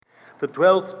the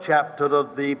 12th chapter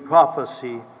of the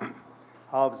prophecy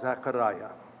of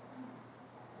Zechariah.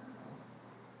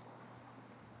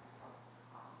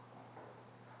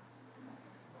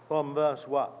 From verse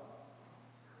 1.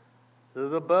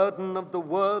 The burden of the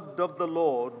word of the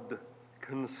Lord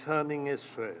concerning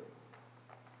Israel.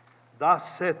 Thus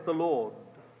saith the Lord,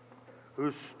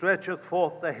 who stretcheth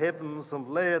forth the heavens,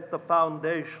 and layeth the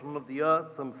foundation of the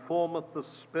earth, and formeth the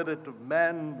spirit of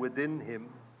man within him.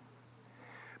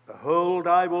 Behold,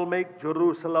 I will make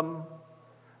Jerusalem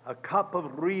a cup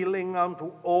of reeling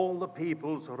unto all the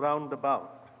peoples round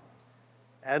about,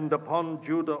 and upon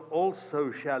Judah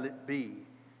also shall it be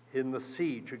in the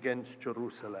siege against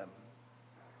Jerusalem.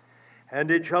 And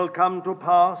it shall come to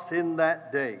pass in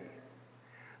that day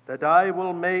that I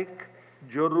will make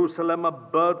Jerusalem a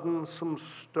burdensome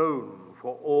stone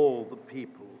for all the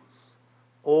peoples.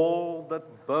 All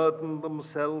that burden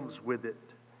themselves with it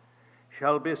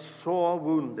shall be sore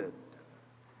wounded,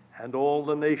 and all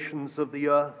the nations of the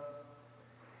earth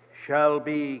shall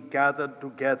be gathered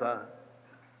together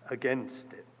against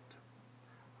it.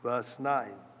 Verse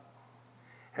 9.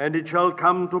 And it shall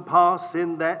come to pass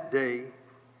in that day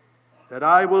that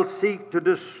I will seek to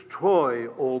destroy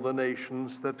all the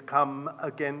nations that come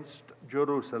against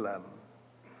Jerusalem.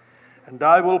 And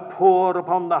I will pour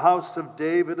upon the house of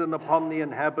David and upon the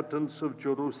inhabitants of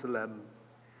Jerusalem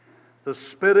the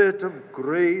spirit of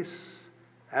grace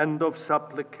and of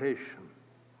supplication.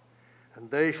 And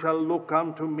they shall look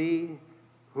unto me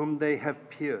whom they have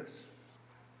pierced.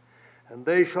 And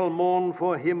they shall mourn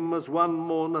for him as one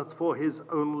mourneth for his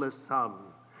only son,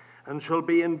 and shall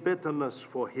be in bitterness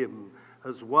for him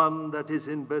as one that is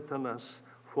in bitterness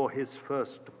for his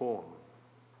firstborn.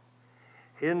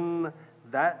 In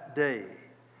that day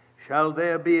shall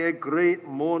there be a great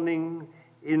mourning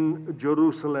in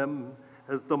Jerusalem,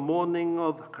 as the mourning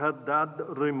of Hadad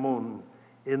Rimmon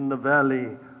in the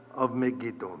valley of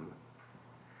Megiddon.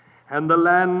 And the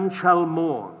land shall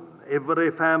mourn,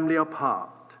 every family apart,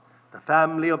 the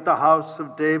family of the house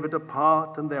of David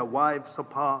apart, and their wives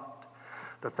apart,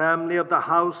 the family of the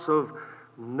house of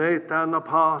Nathan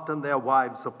apart, and their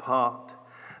wives apart,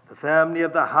 the family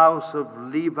of the house of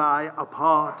Levi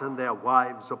apart, and their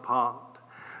wives apart,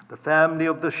 the family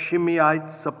of the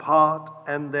Shimeites apart,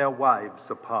 and their wives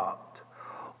apart.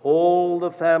 All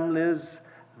the families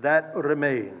that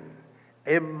remain,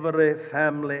 every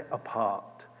family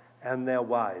apart, and their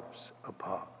wives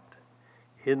apart.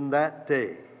 In that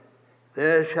day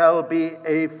there shall be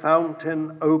a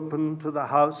fountain open to the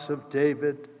house of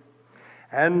David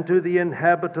and to the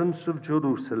inhabitants of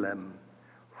Jerusalem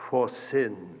for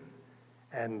sin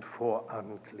and for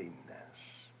uncleanness.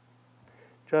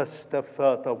 Just a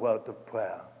further word of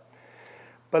prayer.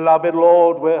 Beloved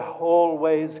Lord, we're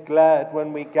always glad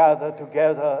when we gather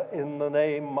together in the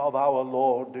name of our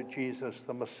Lord Jesus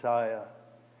the Messiah,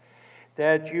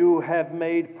 that you have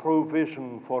made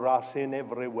provision for us in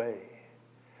every way.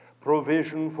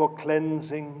 Provision for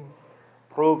cleansing,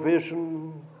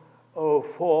 provision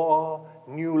for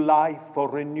new life, for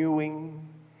renewing,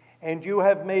 and you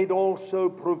have made also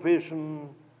provision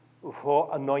for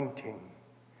anointing.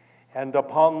 And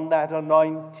upon that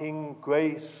anointing,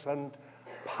 grace and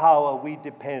power we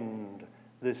depend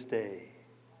this day.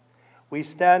 We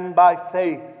stand by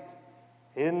faith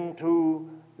into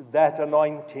that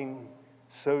anointing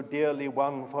so dearly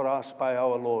won for us by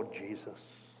our Lord Jesus,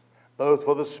 both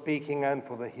for the speaking and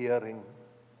for the hearing.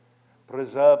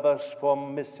 Preserve us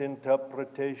from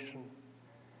misinterpretation,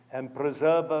 and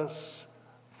preserve us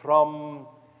from,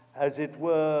 as it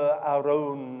were, our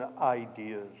own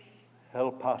ideas.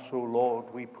 Help us, O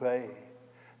Lord, we pray,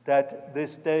 that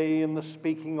this day in the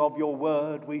speaking of your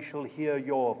word we shall hear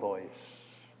your voice,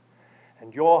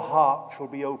 and your heart shall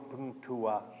be open to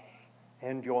us,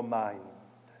 and your mind.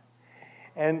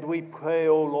 And we pray,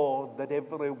 O Lord, that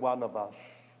every one of us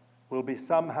will be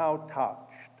somehow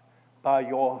touched by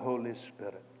your Holy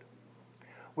Spirit.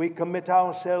 We commit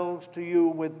ourselves to you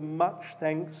with much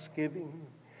thanksgiving,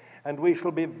 and we shall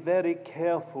be very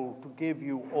careful to give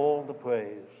you all the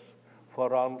praise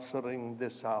for answering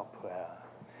this our prayer.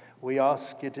 We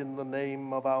ask it in the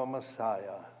name of our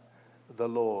Messiah, the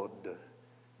Lord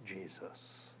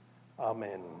Jesus.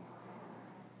 Amen.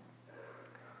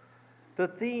 The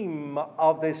theme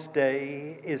of this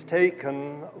day is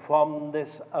taken from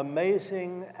this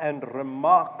amazing and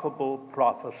remarkable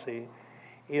prophecy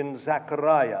in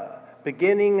Zechariah,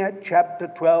 beginning at chapter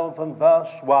 12 and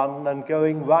verse 1 and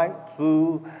going right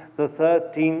through the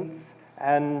 13th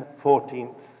and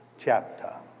 14th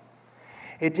chapter.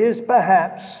 It is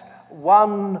perhaps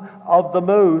one of the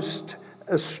most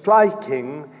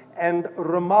striking and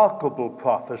remarkable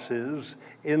prophecies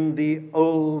in the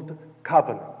Old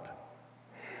covenant.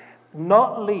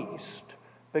 Not least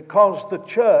because the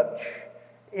church,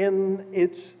 in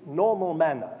its normal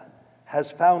manner,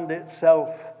 has found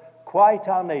itself quite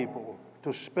unable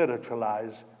to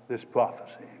spiritualize this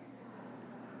prophecy.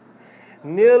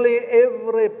 Nearly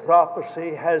every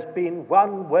prophecy has been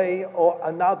one way or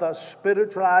another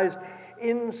spiritualized,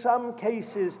 in some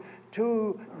cases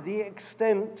to the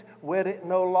extent where it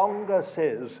no longer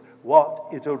says what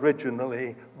it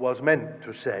originally was meant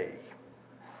to say.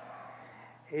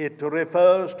 It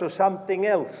refers to something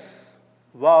else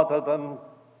rather than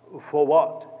for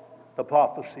what the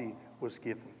prophecy was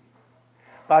given.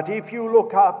 But if you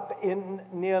look up in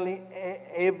nearly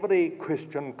every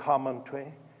Christian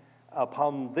commentary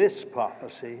upon this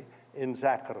prophecy in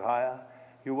Zechariah,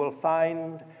 you will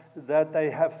find that they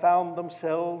have found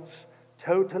themselves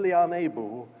totally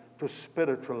unable to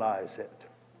spiritualize it.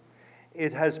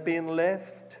 It has been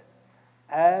left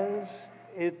as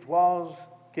it was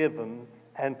given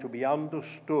and to be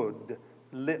understood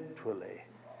literally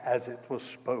as it was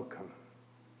spoken.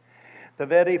 The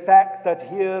very fact that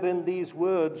here in these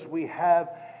words we have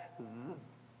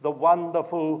the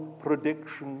wonderful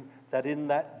prediction that in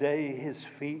that day his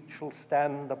feet shall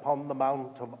stand upon the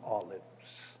Mount of Olives,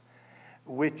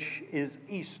 which is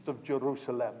east of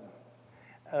Jerusalem.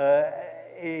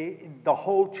 The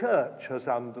whole church has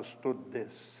understood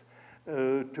this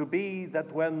to be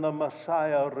that when the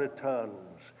Messiah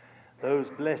returns, those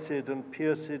blessed and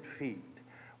pierced feet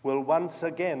will once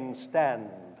again stand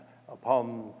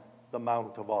upon the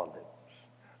Mount of Olives.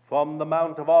 From the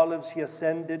Mount of Olives he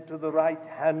ascended to the right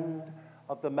hand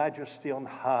of the Majesty on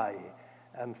high,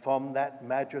 and from that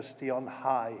Majesty on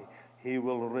high he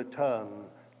will return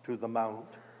to the Mount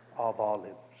of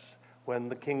Olives, when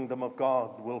the kingdom of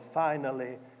God will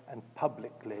finally and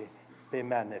publicly be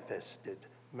manifested.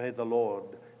 May the Lord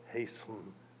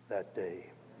hasten that day.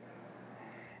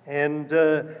 And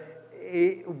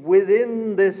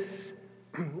within this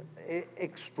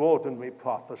extraordinary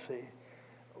prophecy,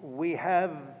 we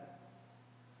have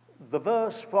the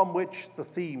verse from which the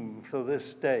theme for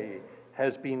this day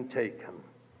has been taken.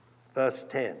 Verse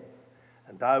 10,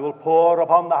 "And I will pour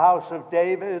upon the house of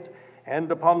David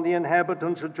and upon the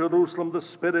inhabitants of Jerusalem the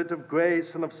spirit of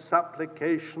grace and of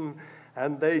supplication,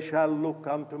 and they shall look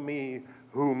unto me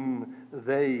whom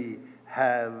they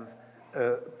have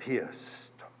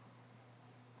pierced."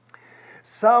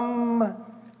 Some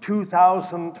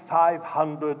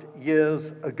 2,500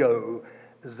 years ago,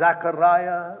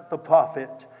 Zechariah the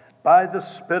prophet, by the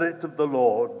Spirit of the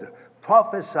Lord,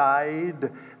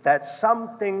 prophesied that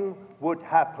something would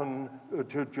happen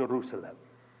to Jerusalem.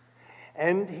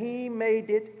 And he made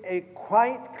it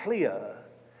quite clear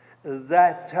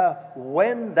that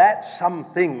when that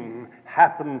something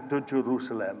happened to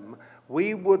Jerusalem,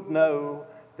 we would know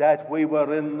that we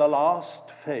were in the last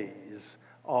phase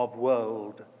of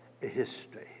world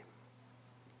history.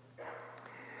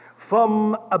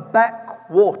 From a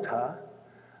backwater,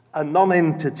 a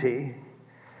non-entity,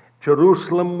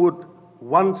 Jerusalem would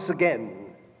once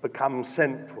again become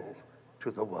central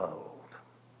to the world.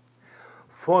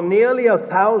 For nearly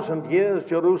 1,000 years,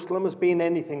 Jerusalem has been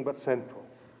anything but central.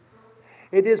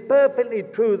 It is perfectly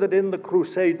true that in the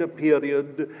Crusader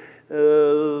period,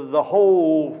 the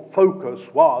whole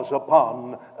focus was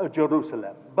upon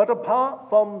Jerusalem. But apart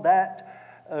from that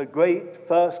great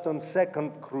First and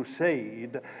Second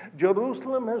Crusade,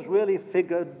 Jerusalem has really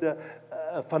figured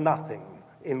for nothing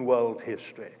in world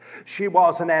history. She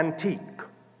was an antique,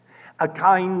 a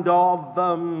kind of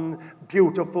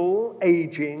beautiful,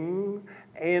 aging,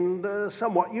 and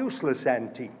somewhat useless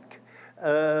antique,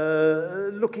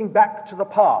 looking back to the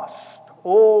past,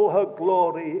 all her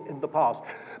glory in the past.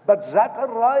 But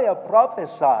Zechariah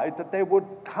prophesied that there would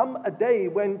come a day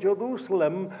when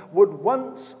Jerusalem would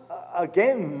once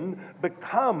again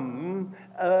become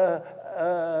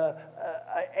a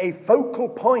focal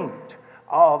point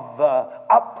of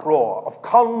uproar, of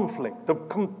conflict, of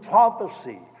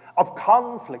controversy, of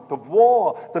conflict, of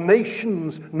war. The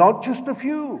nations, not just a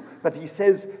few, but he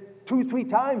says 2-3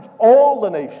 times, all the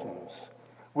nations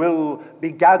will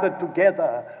be gathered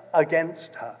together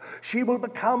against her. She will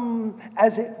become,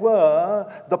 as it were,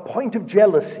 the point of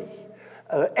jealousy.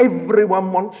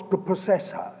 Everyone wants to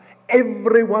possess her.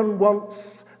 Everyone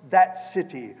wants that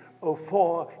city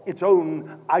for its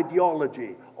own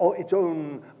ideology or its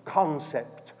own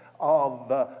concept of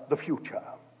the future.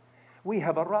 We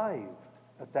have arrived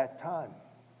at that time.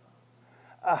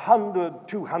 100,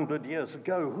 200 years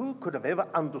ago, who could have ever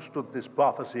understood this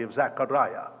prophecy of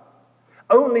Zechariah?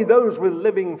 Only those with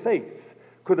living faith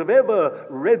could have ever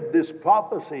read this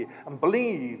prophecy and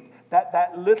believed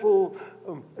that little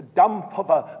dump of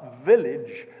a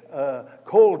village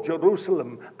called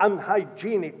Jerusalem,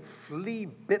 unhygienic,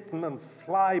 flea-bitten and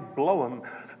fly-blown,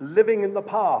 living in the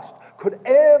past, could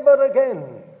ever again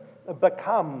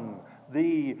become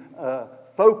the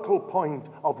focal point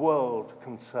of world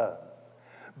concern.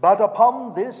 But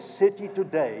upon this city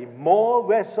today, more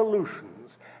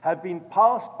resolutions have been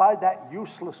passed by that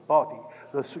useless body,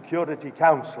 the Security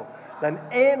Council, than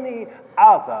any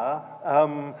other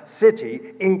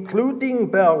city,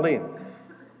 including Berlin,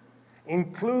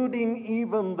 including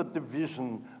even the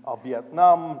division of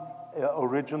Vietnam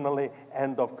originally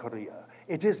and of Korea.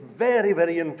 It is very,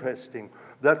 very interesting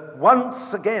that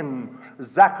once again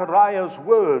Zechariah's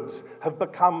words have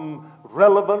become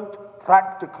relevant,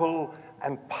 practical,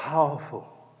 and powerful.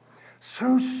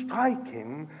 So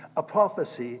striking a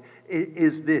prophecy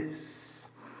is this.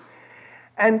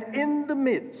 And in the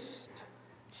midst,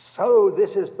 so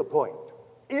this is the point,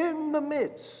 in the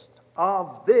midst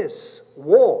of this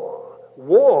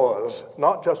wars,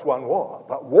 not just one war,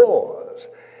 but wars,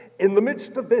 in the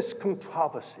midst of this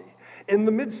controversy, in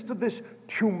the midst of this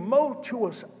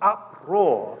tumultuous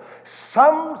uproar,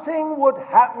 something would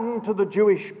happen to the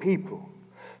Jewish people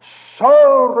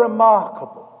so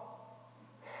remarkable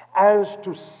as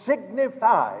to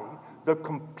signify the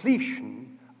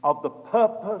completion of the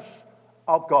purpose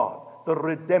of God, the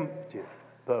redemptive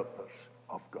purpose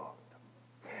of God.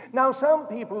 Now, some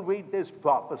people read this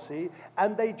prophecy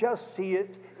and they just see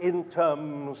it in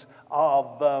terms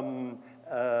of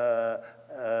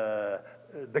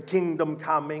the kingdom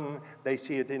coming. They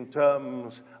see it in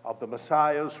terms of the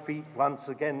Messiah's feet once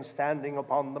again standing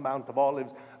upon the Mount of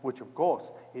Olives, which of course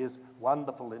is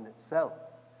wonderful in itself.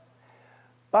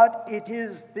 But it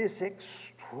is this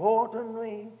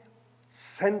extraordinary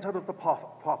center of the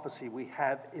prophecy we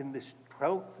have in this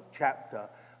 12th chapter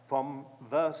from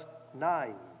verse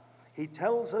 9. He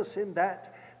tells us in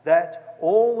that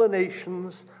all the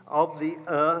nations of the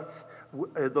earth,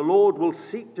 the Lord will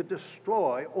seek to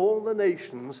destroy all the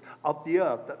nations of the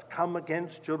earth that come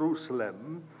against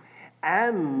Jerusalem,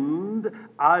 and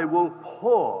I will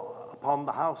pour upon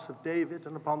the house of David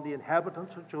and upon the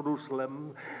inhabitants of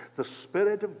Jerusalem the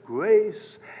spirit of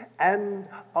grace and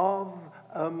of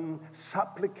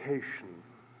supplication,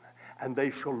 and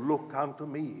they shall look unto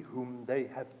me whom they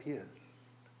have pierced.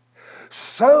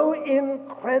 So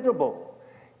incredible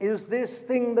is this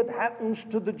thing that happens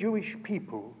to the Jewish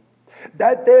people,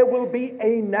 that there will be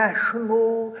a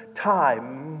national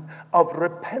time of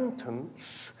repentance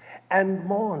and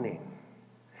mourning,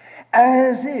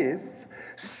 as if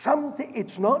something,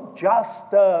 it's not just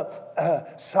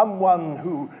someone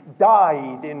who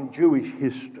died in Jewish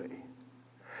history,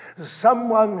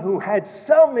 someone who had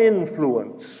some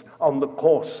influence on the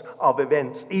course of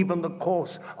events, even the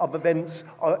course of events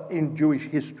in Jewish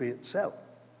history itself.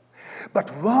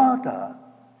 But rather,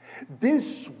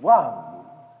 this one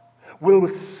will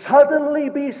suddenly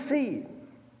be seen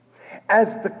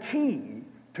as the key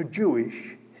to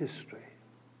Jewish history,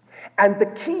 and the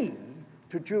key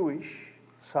to Jewish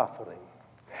suffering,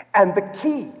 and the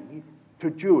key to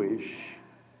Jewish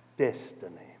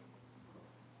destiny.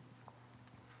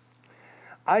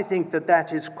 I think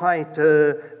that is quite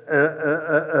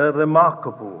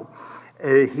remarkable.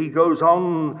 He goes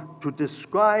on to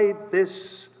describe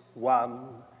this one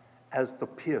as the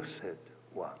pierced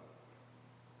one.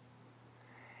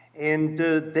 And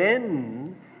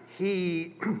then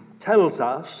he tells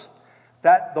us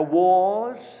that the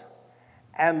wars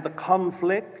and the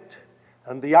conflict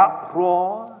and the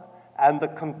uproar and the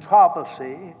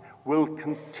controversy will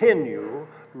continue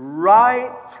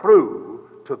right through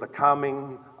to the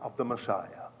coming of the Messiah.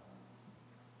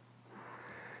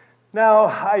 Now,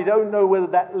 I don't know whether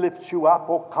that lifts you up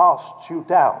or casts you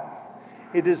down.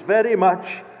 It is very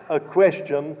much a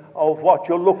question of what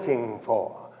you're looking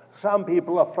for. Some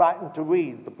people are frightened to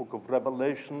read the book of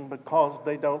Revelation because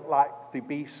they don't like the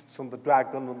beasts and the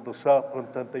dragon and the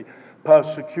serpent and the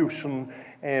persecution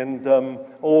and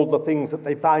all the things that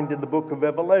they find in the book of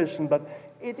Revelation. But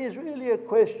it is really a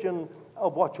question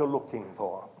of what you're looking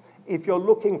for. If you're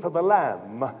looking for the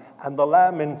Lamb, and the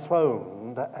Lamb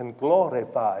enthroned and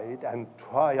glorified and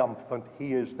triumphant,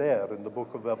 he is there in the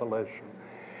book of Revelation.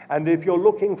 And if you're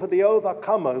looking for the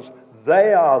overcomers,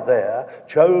 they are there,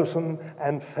 chosen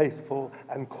and faithful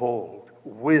and called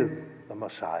with the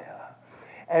Messiah.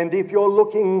 And if you're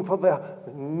looking for the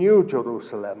New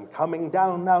Jerusalem coming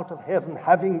down out of heaven,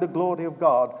 having the glory of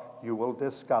God, you will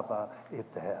discover it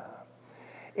there.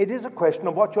 It is a question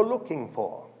of what you're looking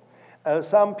for.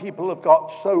 Some people have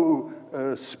got so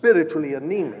spiritually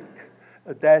anemic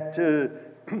that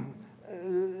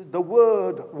the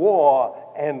word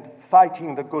war and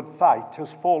fighting the good fight has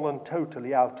fallen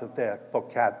totally out of their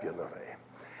vocabulary.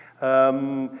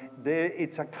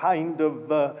 It's a kind of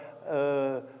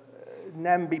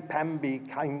namby-pamby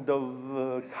kind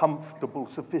of comfortable,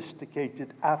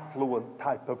 sophisticated, affluent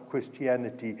type of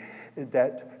Christianity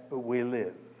that we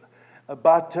live.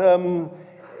 But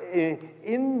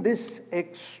in this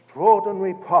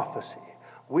extraordinary prophecy,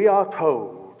 we are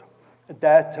told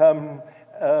that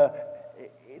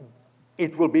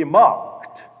it will be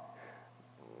marked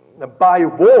by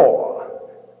war,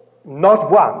 not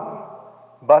one,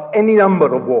 but any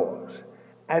number of wars.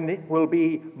 And it will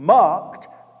be marked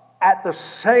at the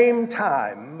same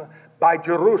time by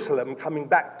Jerusalem coming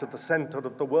back to the center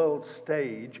of the world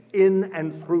stage in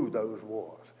and through those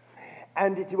wars.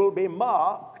 And it will be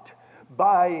marked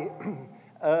by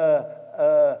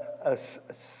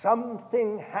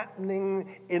something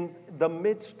happening in the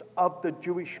midst of the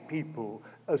Jewish people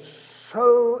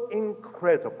so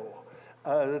incredible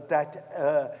that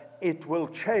it will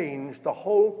change the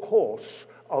whole course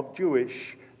of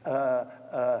Jewish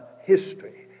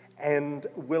history, and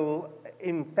will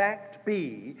in fact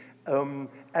be,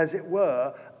 as it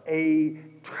were, a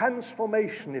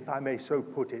transformation, if I may so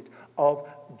put it, of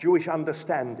Jewish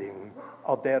understanding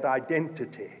of their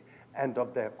identity and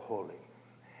of their calling.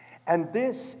 And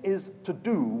this is to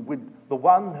do with the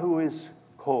one who is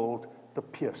called the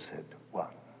Pierced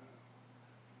One.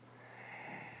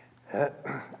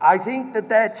 I think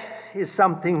that is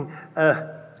something,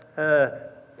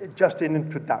 just an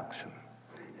introduction.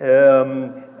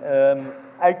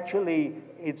 Actually,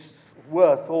 it's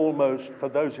worth almost, for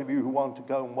those of you who want to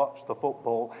go and watch the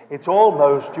football, it's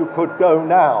almost you could go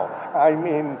now. I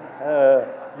mean,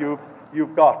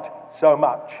 you've got so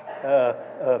much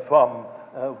from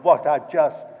what I've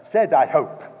just said, I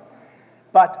hope.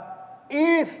 But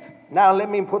now let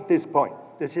me put this point,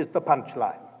 this is the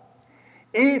punchline.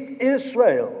 If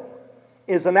Israel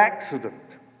is an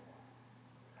accident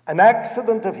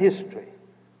of history,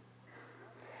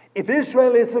 if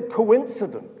Israel is a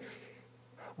coincidence,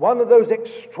 one of those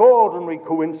extraordinary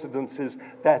coincidences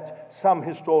that some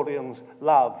historians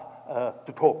love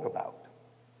to talk about,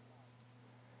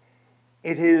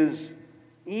 it is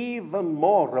even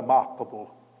more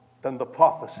remarkable than the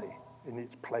prophecy in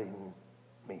its plain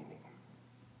meaning.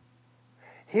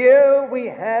 Here we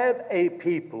have a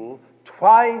people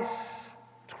twice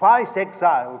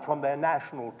exiled from their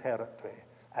national territory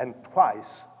and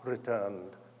twice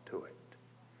returned to it.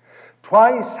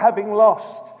 Twice having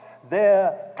lost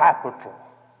their capital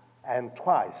and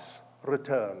twice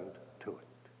returned to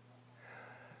it.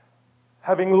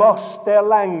 Having lost their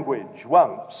language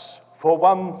once for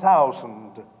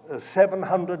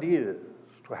 1,700 years,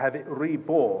 to have it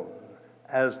reborn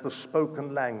as the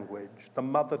spoken language, the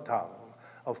mother tongue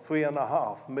of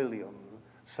 3.5 million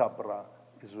Sabra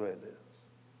Israelis.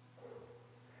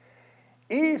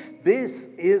 If this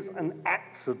is an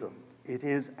accident, it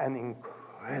is an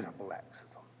incredible accident.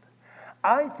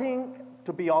 I think,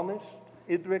 to be honest,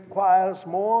 it requires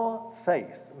more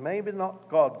faith, maybe not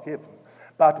God-given,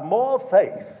 but more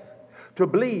faith to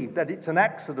believe that it's an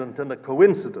accident and a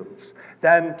coincidence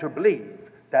than to believe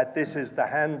that this is the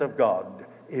hand of God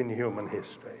in human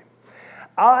history.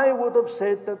 I would have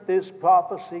said that this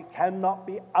prophecy cannot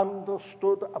be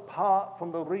understood apart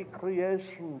from the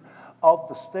recreation of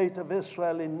the state of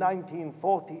Israel in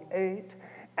 1948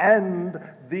 and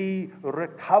the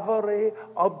recovery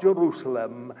of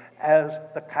Jerusalem as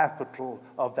the capital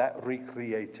of that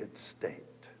recreated state.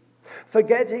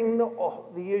 Forgetting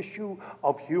the issue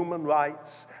of human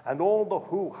rights and all the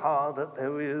hoo-ha that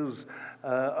there is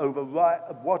over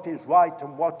what is right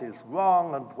and what is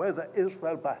wrong, and whether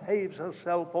Israel behaves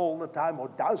herself all the time or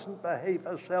doesn't behave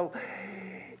herself,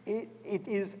 it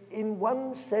is in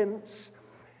one sense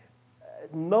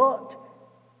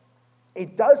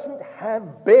it doesn't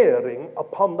have bearing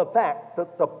upon the fact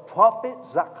that the prophet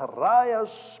Zechariah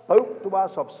spoke to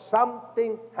us of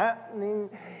something happening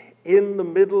in the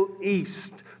Middle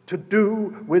East to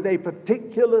do with a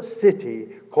particular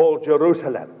city called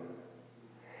Jerusalem.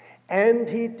 And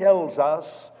he tells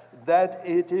us that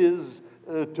it is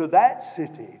to that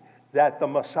city that the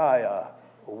Messiah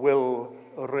will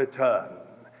return.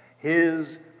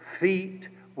 His feet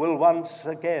will once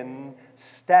again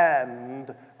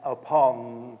stand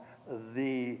upon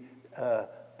the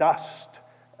dust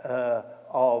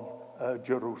of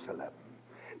Jerusalem.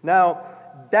 Now,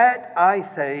 that, I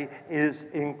say, is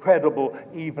incredible,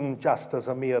 even just as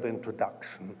a mere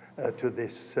introduction to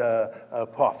this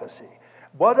prophecy.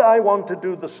 What I want to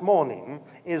do this morning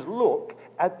is look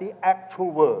at the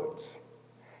actual words,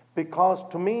 because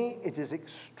to me it is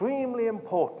extremely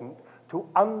important to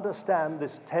understand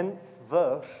this 10th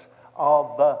verse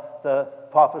of the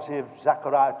prophecy of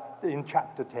Zechariah in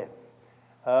chapter 10.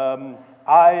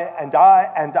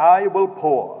 I will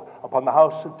pour upon the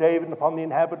house of David and upon the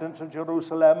inhabitants of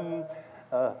Jerusalem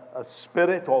a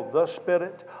spirit, or the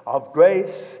spirit, of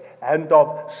grace and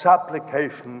of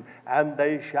supplication, and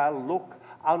they shall look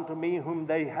unto me whom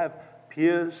they have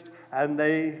pierced, and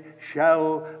they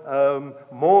shall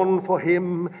mourn for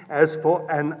him as for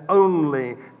an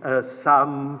only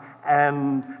son,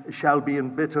 and shall be in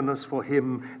bitterness for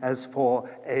him as for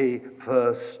a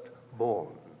firstborn.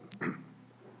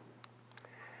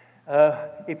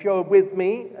 If you're with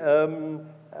me,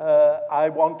 I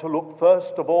want to look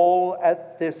first of all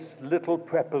at this little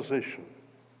preposition,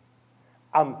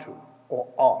 unto or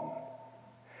on.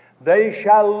 They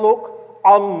shall look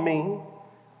on me,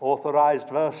 Authorized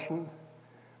Version,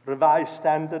 Revised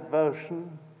Standard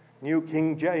Version, New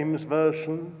King James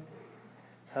Version,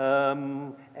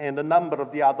 and a number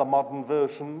of the other modern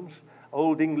versions.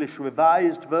 Old English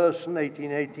Revised Version,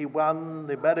 1881,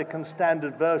 the American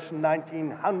Standard Version,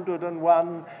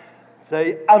 1901,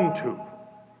 say, unto.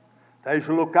 They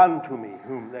shall look unto me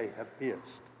whom they have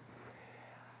pierced.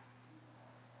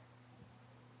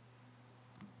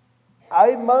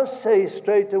 I must say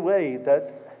straight away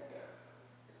that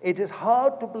it is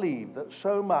hard to believe that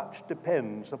so much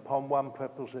depends upon one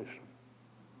preposition,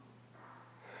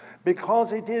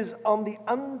 because it is on the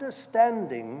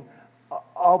understanding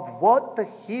of what the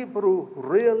Hebrew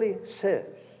really says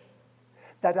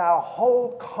that our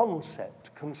whole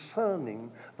concept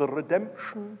concerning the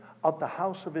redemption of the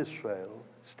house of Israel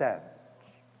stands.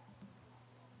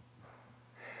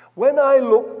 When I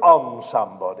look on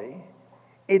somebody,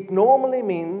 it normally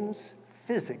means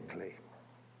physically.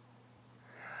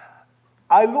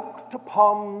 I looked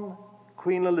upon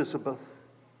Queen Elizabeth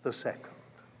II.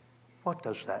 What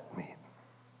does that mean?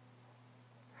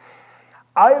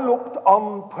 I looked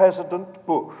on President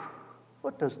Bush.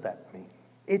 What does that mean?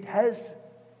 It has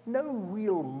no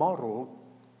real moral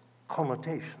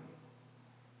connotation.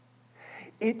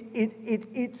 It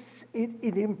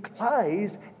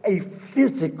implies a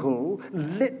physical,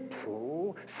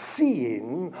 literal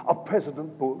seeing of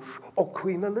President Bush or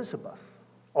Queen Elizabeth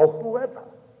or whoever.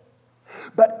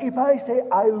 But if I say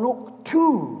I look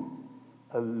to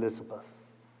Elizabeth,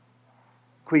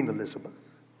 Queen Elizabeth,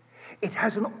 it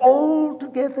has an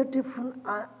altogether different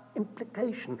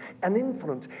implication and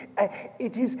influence.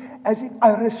 It is as if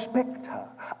I respect her,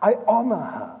 I honor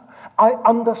her, I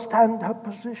understand her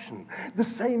position. The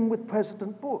same with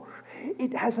President Bush.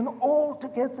 It has an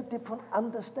altogether different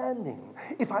understanding.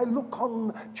 If I look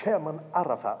on Chairman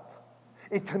Arafat,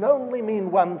 it can only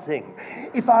mean one thing.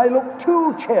 If I look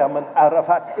to Chairman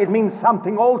Arafat, it means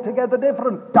something altogether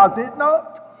different, does it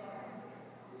not?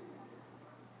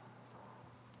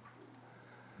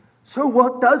 So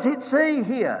what does it say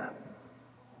here?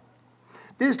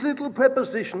 This little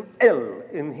preposition, el,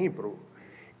 in Hebrew,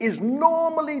 is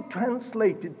normally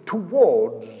translated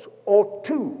towards or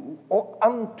to or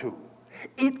unto.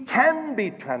 It can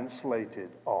be translated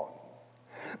on.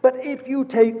 But if you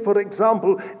take, for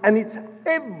example, and it's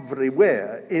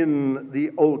everywhere in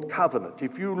the Old Covenant,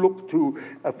 if you look to,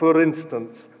 for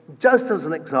instance, just as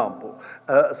an example,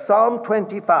 Psalm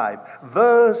 25,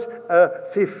 verse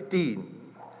 15.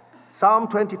 Psalm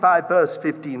 25, verse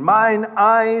 15. Mine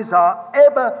eyes are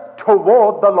ever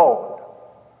toward the Lord.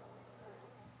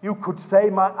 You could say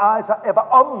my eyes are ever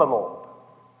on the Lord.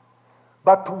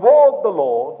 But toward the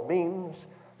Lord means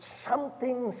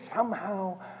something,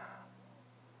 somehow,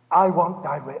 I want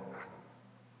direction.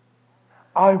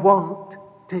 I want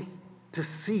to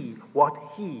see what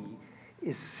he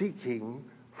is seeking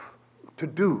to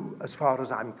do as far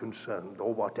as I'm concerned,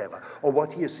 or whatever, or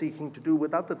what he is seeking to do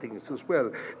with other things as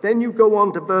well. Then you go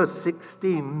on to verse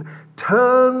 16,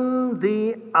 turn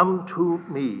thee unto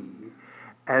me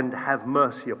and have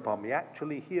mercy upon me.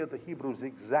 Actually, here the Hebrew is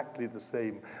exactly the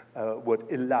same word,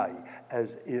 Eli,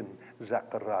 as in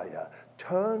Zechariah.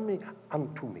 Turn me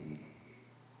unto me.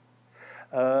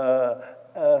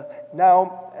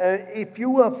 Now, if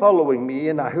you are following me,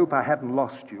 and I hope I haven't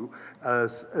lost you,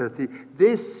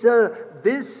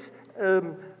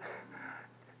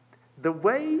 the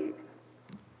way,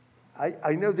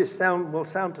 I know this will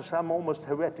sound to some almost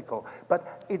heretical,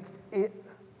 but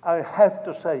I have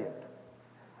to say it.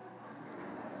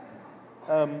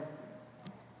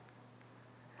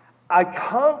 I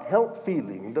can't help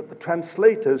feeling that the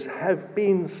translators have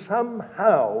been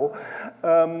somehow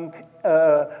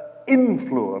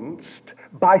influenced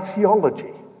by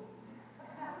theology.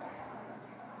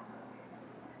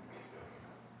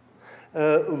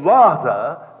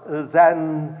 Rather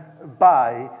than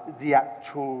by the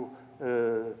actual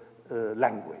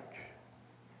language.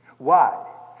 Why?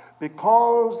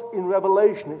 Because in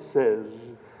Revelation it says,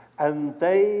 and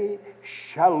they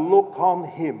shall look on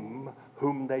him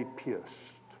whom they pierced.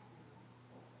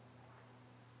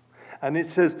 And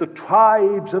it says, the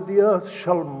tribes of the earth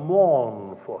shall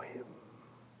mourn for him.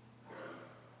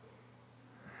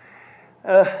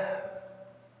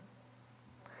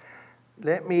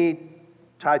 Let me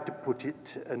try to put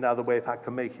it another way, if I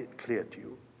can make it clear to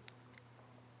you.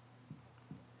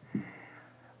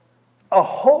 A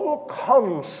whole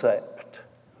concept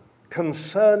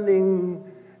concerning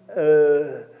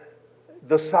the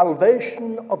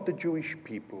salvation of the Jewish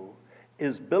people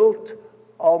is built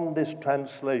on this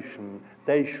translation,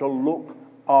 they shall look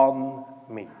on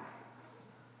me,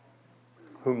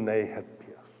 whom they have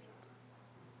pierced.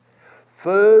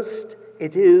 First,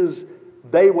 it is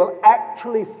they will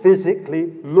actually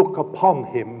physically look upon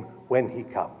him when he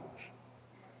comes.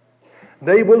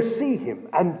 They will see him,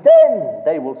 and then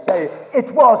they will say,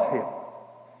 it was him.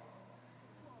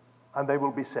 And they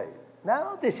will be saved.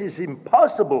 Now, this is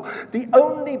impossible. The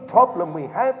only problem we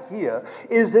have here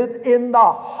is that in the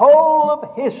whole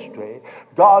of history,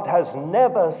 God has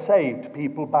never saved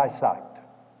people by sight.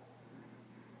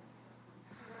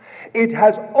 It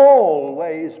has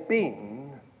always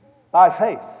been by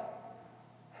faith.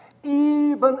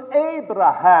 Even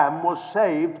Abraham was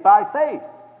saved by faith.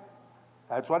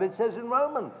 That's what it says in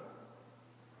Romans.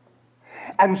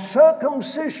 And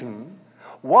circumcision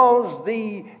was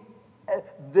the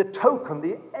token,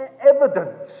 the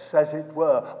evidence, as it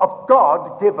were, of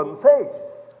God-given faith.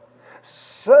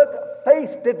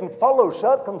 Faith didn't follow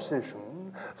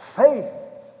circumcision. Faith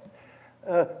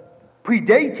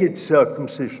predated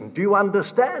circumcision. Do you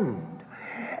understand?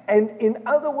 And in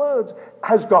other words,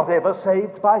 has God ever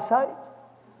saved by sight?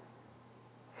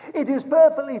 It is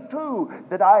perfectly true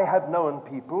that I have known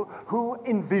people who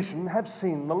in vision have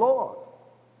seen the Lord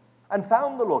and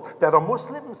found the Lord. There are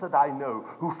Muslims that I know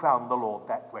who found the Lord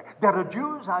that way. There are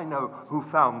Jews I know who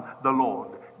found the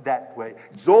Lord that way.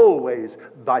 It's always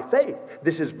by faith.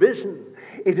 This is vision.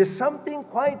 It is something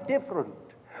quite different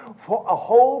for a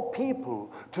whole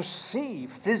people to see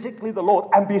physically the Lord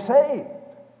and be saved.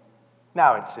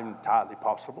 Now, it's entirely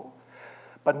possible.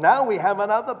 But now we have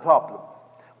another problem.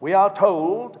 We are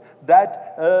told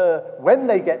that when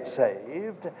they get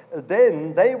saved,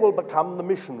 then they will become the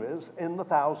missionaries in the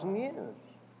 1,000 years,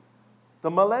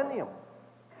 the millennium.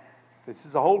 This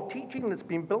is a whole teaching that's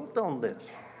been built on this.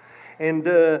 And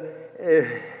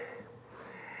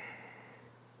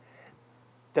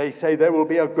they say there will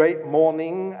be a great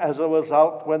mourning as a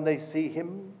result when they see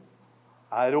him.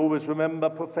 I always remember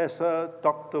Professor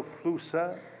Dr.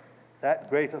 Flusser, that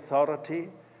great authority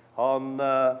on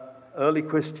early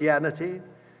Christianity,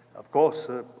 of course,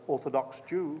 an Orthodox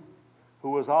Jew,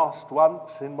 who was asked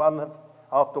once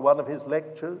after one of his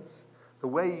lectures, the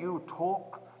way you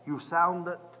talk, you sound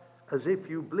as if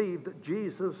you believe that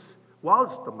Jesus was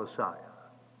the Messiah.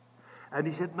 And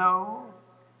he said, no,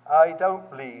 I don't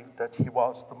believe that he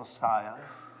was the Messiah,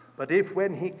 but if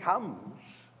when he comes,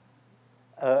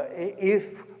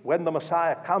 when the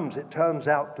Messiah comes, it turns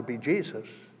out to be Jesus,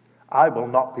 I will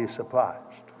not be surprised.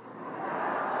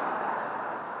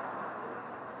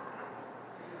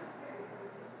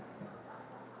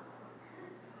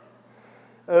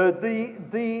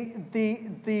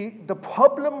 The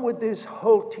problem with this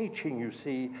whole teaching, you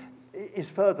see, is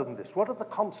further than this. What are the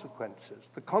consequences?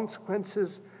 The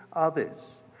consequences are this.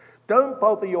 Don't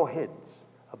bother your heads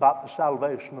about the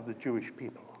salvation of the Jewish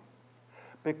people,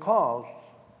 because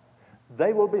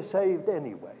they will be saved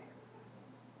anyway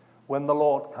when the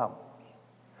Lord comes.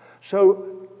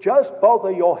 So just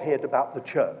bother your head about the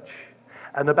church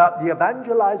and about the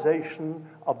evangelization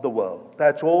of the world.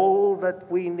 That's all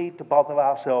that we need to bother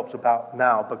ourselves about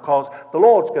now, because the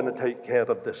Lord's going to take care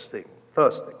of this thing.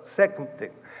 First thing. Second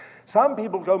thing, some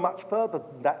people go much further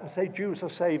than that and say Jews are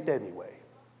saved anyway.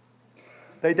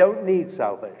 They don't need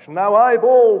salvation. Now, I've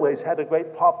always had a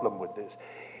great problem with this.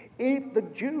 If the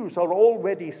Jews are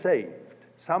already saved,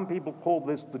 some people call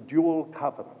this the dual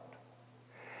covenant.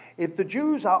 If the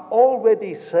Jews are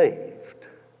already saved,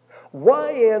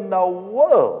 why in the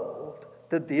world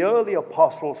did the early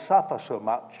apostles suffer so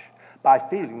much by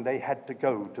feeling they had to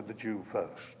go to the Jew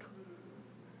first?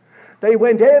 They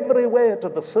went everywhere to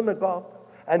the synagogue,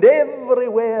 and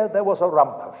everywhere there was a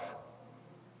rumpus.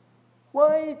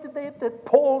 Why did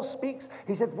Paul speaks?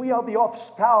 He said, we are the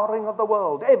offscouring of the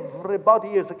world. Everybody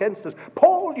is against us.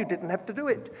 Paul, you didn't have to do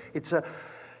it.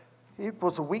 It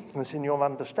was a weakness in your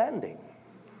understanding.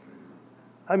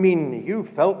 I mean, you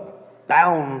felt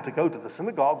bound to go to the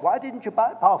synagogue. Why didn't you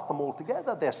bypass them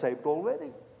altogether? They're saved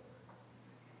already.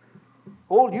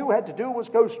 All you had to do was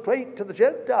go straight to the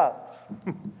Gentiles.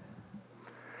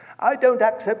 I don't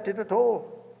accept it at all.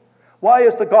 Why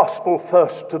is the gospel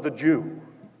first to the Jew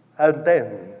and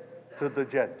then to the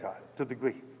Gentile, to the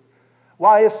Greek?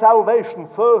 Why is salvation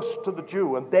first to the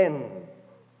Jew and then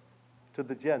to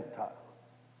the Gentile?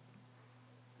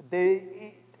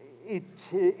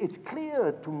 It's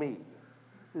clear to me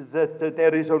that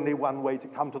there is only one way to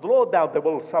come to the Lord. Now,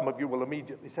 some of you will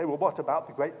immediately say, well, what about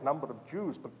the great number of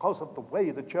Jews, because of the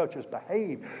way the church has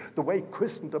behaved, the way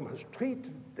Christendom has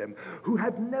treated them, who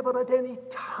have never at any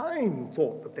time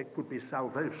thought that there could be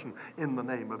salvation in the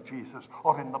name of Jesus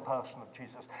or in the person of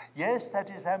Jesus? Yes, that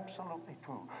is absolutely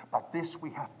true, but this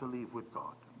we have to leave with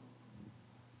God.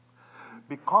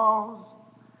 Because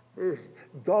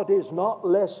God is not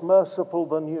less merciful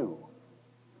than you.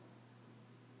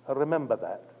 Remember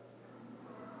that.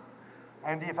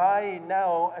 And if I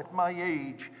now, at my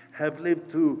age, have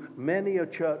lived through many a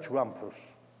church rumpus,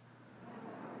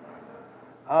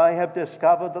 I have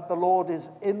discovered that the Lord is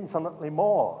infinitely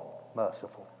more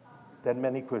merciful than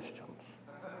many Christians.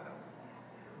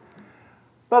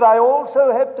 But I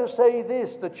also have to say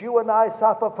this, that you and I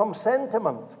suffer from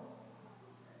sentiment,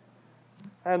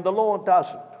 and the Lord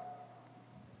doesn't.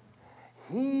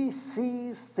 He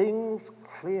sees things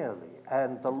clearly,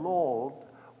 and the Lord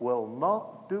will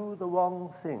not do the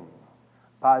wrong thing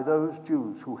by those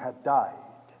Jews who have died,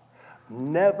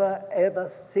 never ever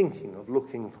thinking of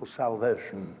looking for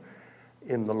salvation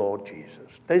in the Lord Jesus.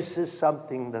 This is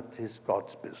something that is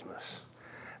God's business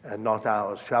and not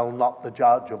ours. Shall not the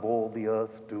judge of all the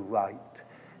earth do right?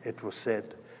 It was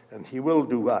said, and he will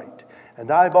do right.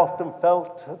 And I've often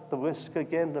felt, at the risk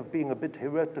again of being a bit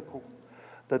heretical,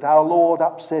 that our Lord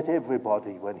upset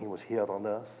everybody when he was here on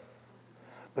earth,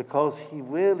 because he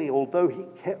really, although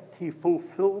he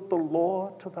fulfilled the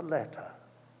law to the letter,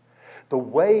 the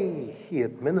way he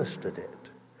administered it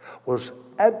was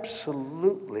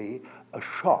absolutely a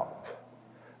shock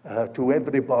to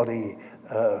everybody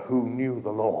who knew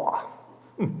the law.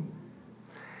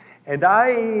 And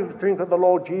I think of the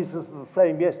Lord Jesus the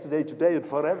same yesterday, today, and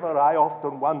forever. I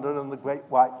often wonder in the great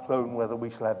white throne whether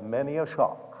we shall have many a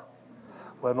shock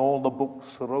when all the books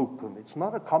are open. It's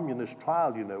not a communist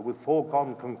trial, you know, with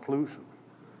foregone conclusion.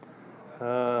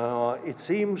 It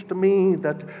seems to me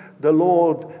that the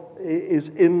Lord is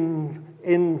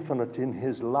infinite in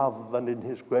his love and in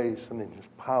his grace and in his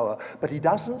power, but he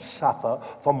doesn't suffer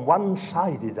from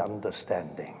one-sided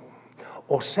understanding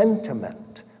or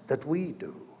sentiment that we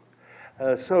do.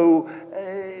 So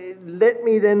let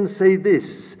me then say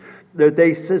this,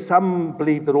 that some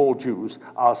believe that all Jews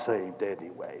are saved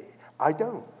anyway. I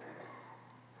don't.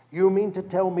 You mean to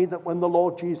tell me that when the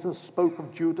Lord Jesus spoke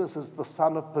of Judas as the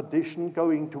son of perdition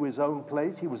going to his own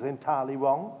place, he was entirely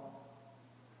wrong?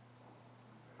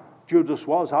 Judas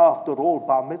was, after all,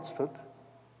 bar mitzvahed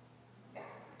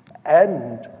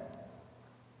and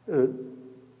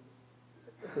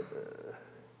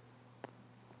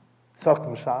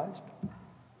circumcised.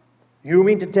 You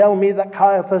mean to tell me that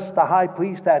Caiaphas, the high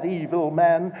priest, that evil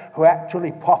man who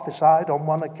actually prophesied on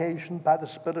one occasion by the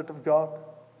Spirit of God,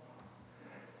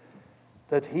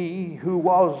 that he who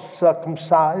was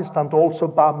circumcised and also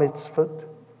bar mitzvahed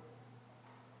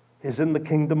is in the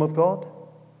kingdom of God?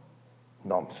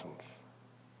 Nonsense.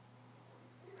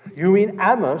 You mean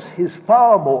Annas, his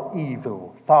far more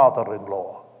evil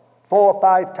father-in-law, 4 or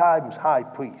 5 times high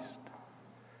priest,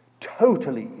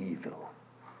 totally evil.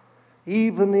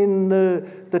 Even in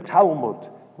the Talmud,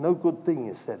 no good thing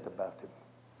is said about him.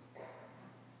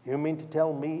 You mean to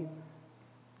tell me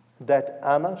that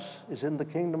Annas is in the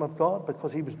kingdom of God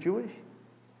because he was Jewish?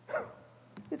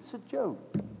 It's a joke.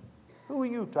 Who are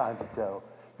you trying to tell?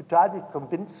 You trying to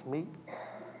convince me?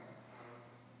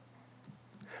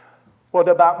 What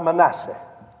about Manasseh?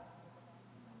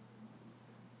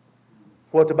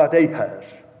 What about Ahaz?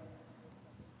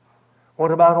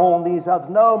 What about all these others?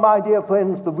 No, my dear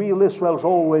friends, the real Israel's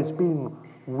always been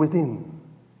within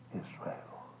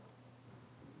Israel.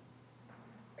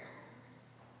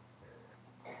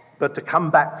 But to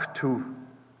come back to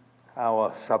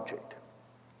our subject,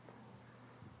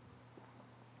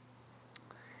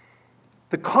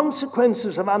 the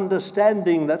consequences of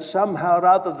understanding that somehow or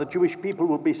other the Jewish people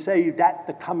will be saved at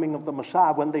the coming of the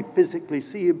Messiah when they physically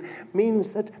see him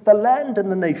means that the land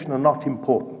and the nation are not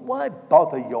important. Why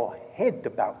bother your head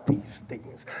about these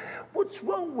things? What's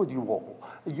wrong with you all?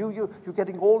 You're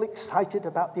getting all excited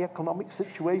about the economic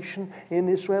situation in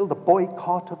Israel, the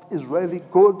boycott of Israeli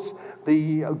goods,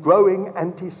 the growing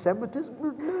anti-Semitism.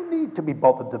 No need to be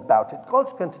bothered about it.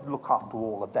 God's going to look after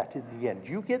all of that in the end.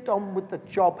 You get on with the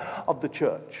job of the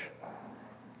church.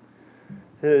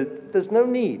 There's no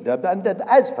need. And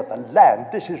as for the land,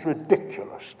 this is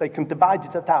ridiculous. They can divide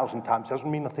it 1,000 times. Doesn't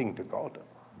mean a thing to God.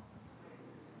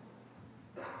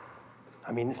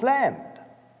 I mean, it's land.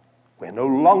 We're no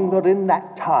longer in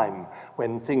that time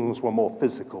when things were more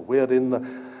physical. We're in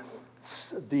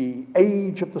the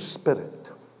age of the Spirit,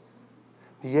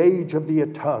 the age of the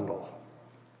eternal.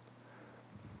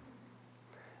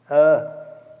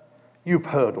 You've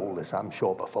heard all this, I'm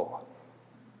sure, before.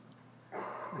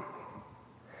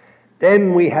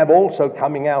 Then we have also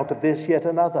coming out of this yet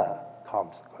another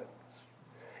consequence.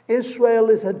 Israel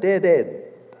is a dead end,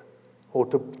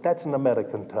 that's an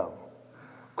American term,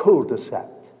 cul-de-sac.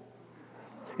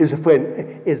 Is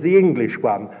the English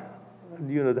one.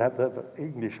 You know, the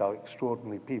English are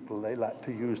extraordinary people. They like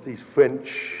to use these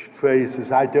French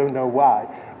phrases, I don't know why,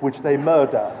 which they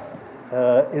murder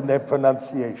in their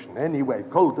pronunciation. Anyway,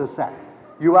 cul-de-sac.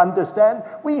 You understand?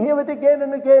 We hear it again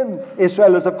and again.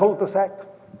 Israel is a cul-de-sac.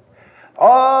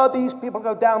 Oh, these people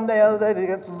go down there, they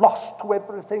get lost to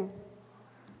everything.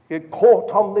 Get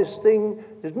caught on this thing.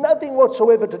 There's nothing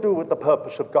whatsoever to do with the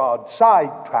purpose of God.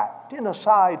 Sidetracked, in a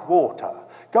side water,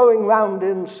 going round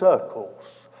in circles,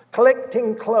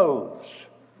 collecting clothes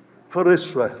for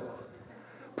Israel,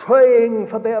 praying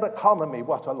for their economy.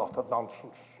 What a lot of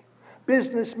nonsense.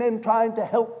 Businessmen trying to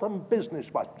help them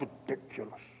business-wise.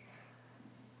 Ridiculous.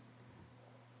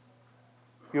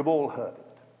 You've all heard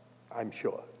it, I'm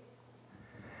sure.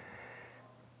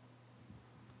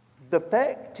 The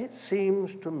fact, it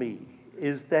seems to me,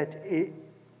 is that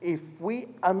if we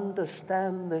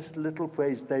understand this little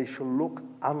phrase, they shall look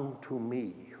unto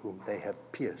me whom they have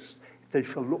pierced, they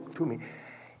shall look to me,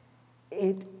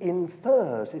 it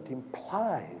infers, it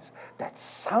implies that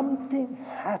something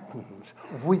happens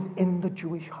within the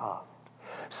Jewish heart.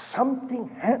 Something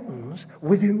happens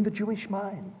within the Jewish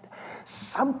mind.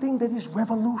 Something that is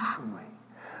revolutionary.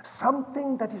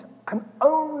 Something that can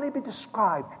only be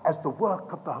described as the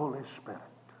work of the Holy Spirit.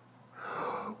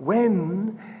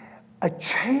 When a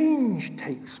change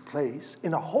takes place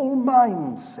in a whole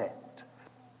mindset,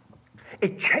 a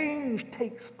change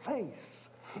takes place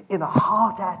in a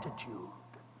heart attitude,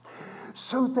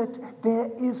 so that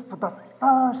there is for the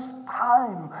first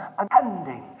time an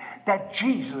understanding that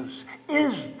Jesus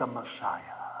is the Messiah,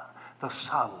 the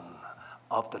Son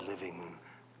of the living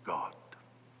God.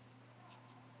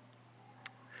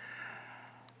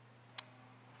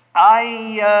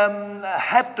 I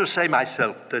have to say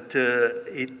myself that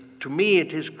to me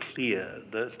it is clear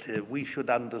that we should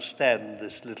understand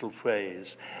this little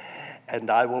phrase, and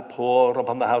I will pour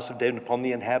upon the house of David, upon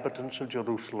the inhabitants of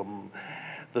Jerusalem,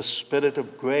 the spirit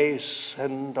of grace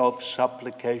and of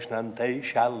supplication, and they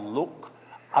shall look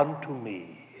unto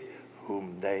me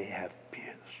whom they have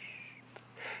pierced.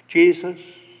 Jesus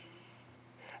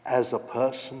as a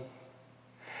person,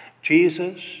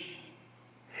 Jesus,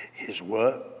 his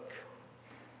work,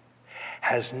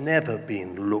 has never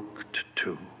been looked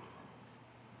to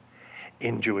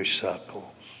in Jewish circles.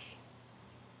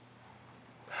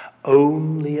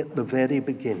 Only at the very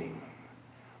beginning,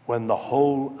 when the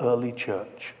whole early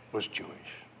church was Jewish.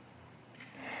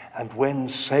 And when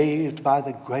saved by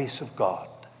the grace of God,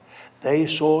 they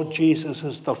saw Jesus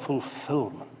as the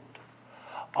fulfillment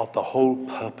of the whole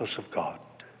purpose of God,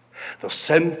 the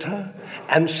center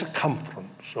and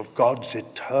circumference of God's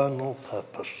eternal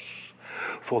purpose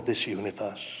for this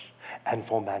universe and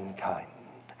for mankind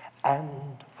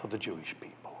and for the Jewish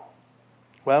people.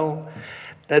 Well,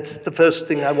 that's the first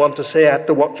thing I want to say. I have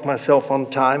to watch myself on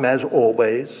time, as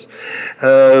always.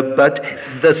 But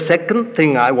the second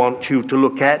thing I want you to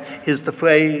look at is the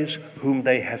phrase, whom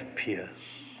they have pierced.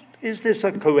 Is this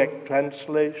a correct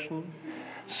translation?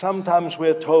 Sometimes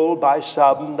we're told by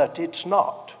some that it's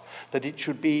not, that it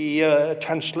should be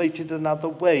translated another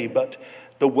way, but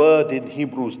the word in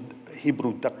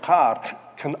Hebrew dakar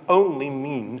can only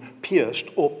mean pierced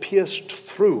or pierced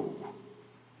through.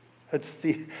 That's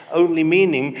the only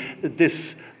meaning that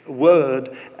this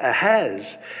word has.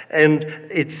 And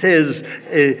it says,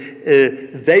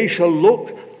 they shall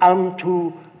look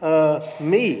unto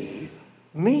me.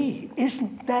 Me.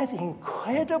 Isn't that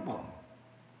incredible?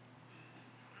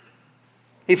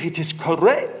 If it is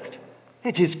correct,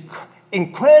 it is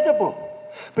incredible,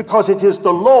 because it is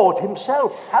the Lord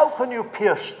himself. How can you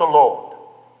pierce the Lord?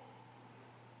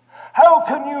 How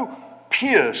can you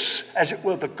pierce, as it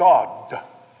were, the God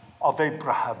of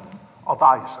Abraham, of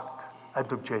Isaac,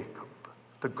 and of Jacob,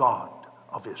 the God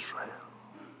of Israel?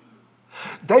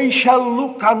 They shall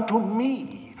look unto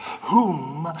me,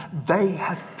 whom they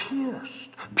have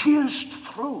pierced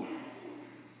through.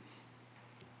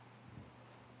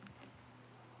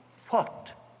 What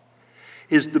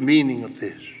is the meaning of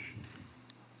this?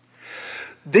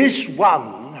 This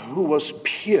one who was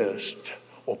pierced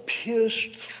or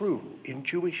pierced through in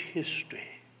Jewish history,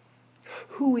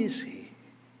 who is he?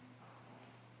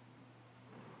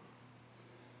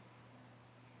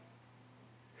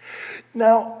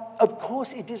 Now, of course,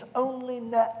 it is only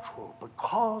natural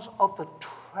because of the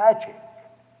tragic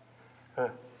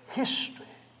history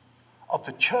of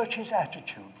the church's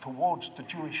attitude towards the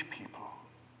Jewish people.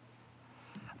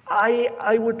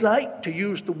 I would like to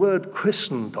use the word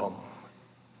Christendom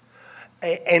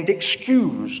and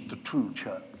excuse the true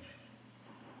church.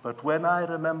 But when I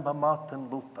remember Martin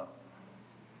Luther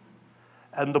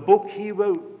and the book he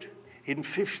wrote in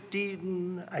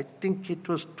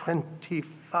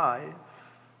 25,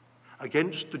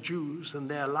 against the Jews and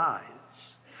their lies,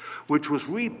 which was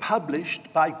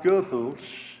republished by Goebbels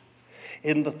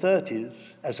in the 30s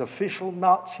as official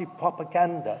Nazi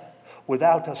propaganda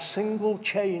without a single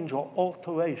change or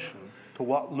alteration to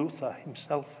what Luther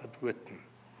himself had written.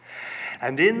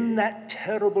 And in that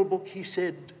terrible book he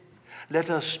said, let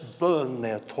us burn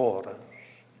their Torahs,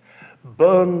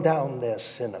 burn down their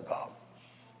synagogues,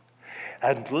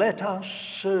 and let us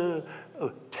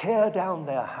tear down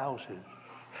their houses,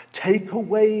 take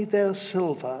away their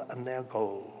silver and their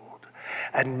gold,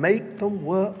 and make them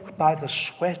work by the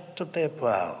sweat of their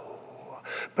brow,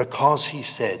 because, he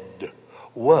said,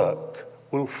 work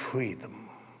will free them.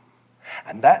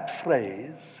 And that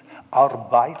phrase,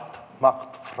 Arbeit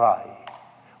macht frei,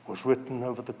 was written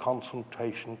over the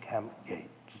concentration camp gates.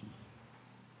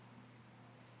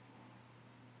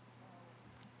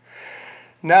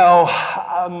 Now,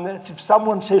 if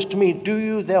someone says to me, do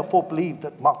you therefore believe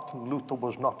that Martin Luther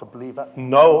was not a believer?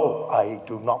 No, I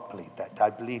do not believe that.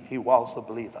 I believe he was a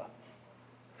believer.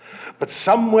 But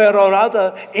somewhere or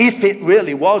other, if it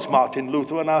really was Martin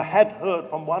Luther, and I have heard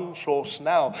from one source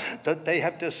now that they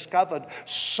have discovered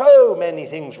so many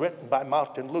things written by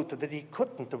Martin Luther that he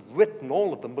couldn't have written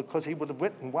all of them because he would have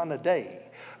written one a day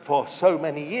for so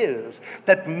many years,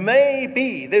 that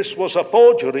maybe this was a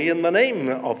forgery in the name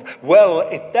of, well,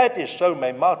 if that is so,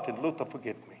 may Martin Luther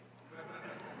forgive me.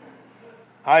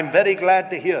 I'm very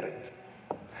glad to hear it.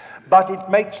 But it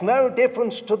makes no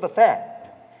difference to the fact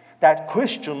that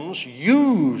Christians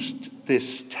used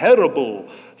this terrible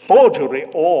forgery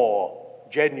or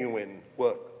genuine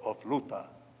work of Luther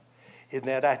in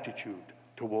their attitude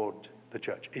toward the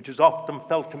church. It is often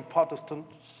felt in Protestant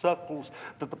circles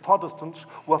that the Protestants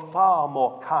were far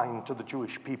more kind to the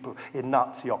Jewish people in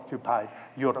Nazi-occupied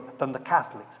Europe than the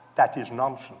Catholics. That is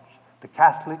nonsense. The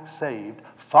Catholics saved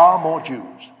far more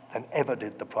Jews than ever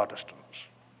did the Protestants.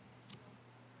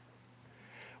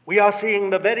 We are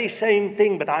seeing the very same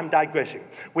thing, but I'm digressing.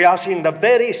 We are seeing the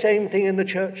very same thing in the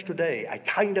church today, a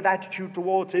kind of attitude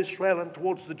towards Israel and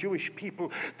towards the Jewish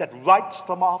people that writes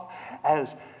them off as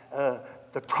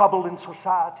the trouble in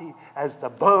society, as the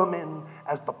vermin,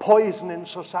 as the poison in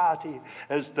society,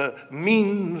 as the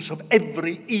means of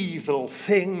every evil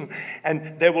thing.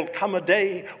 And there will come a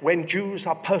day when Jews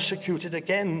are persecuted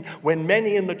again, when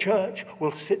many in the church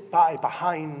will sit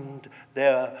behind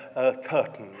their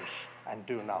curtains and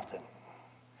do nothing.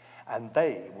 And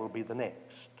they will be the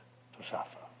next to suffer.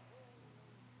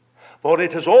 For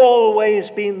it has always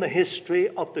been the history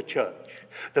of the church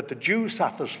that the Jew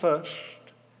suffers first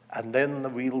and then the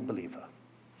real believer.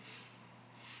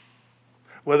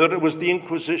 Whether it was the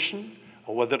Inquisition,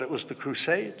 or whether it was the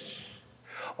Crusades,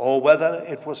 or whether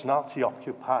it was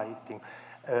Nazi-occupied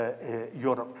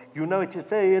Europe. You know, it is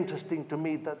very interesting to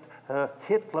me that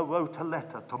Hitler wrote a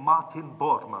letter to Martin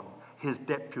Bormann, his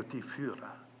deputy Führer.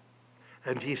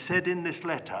 And he said in this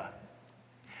letter,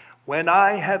 when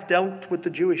I have dealt with the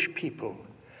Jewish people,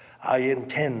 I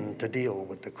intend to deal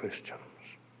with the Christians.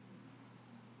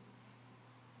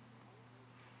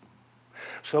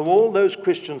 So all those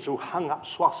Christians who hung up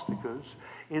swastikas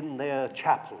in their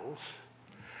chapels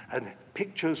and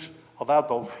pictures of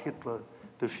Adolf Hitler,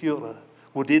 the Führer,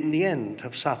 would in the end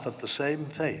have suffered the same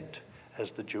fate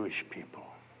as the Jewish people.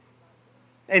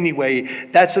 Anyway,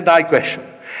 that's a digression.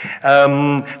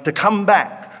 To come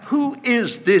back, who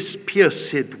is this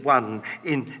pierced one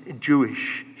in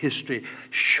Jewish history?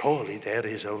 Surely there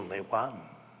is only one.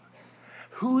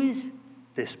 Who is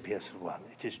this pierced one?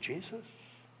 It is Jesus.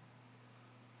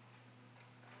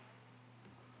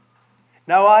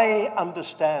 Now, I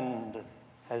understand,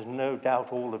 as no doubt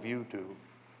all of you do,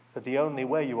 that the only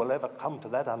way you will ever come to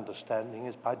that understanding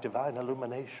is by divine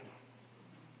illumination.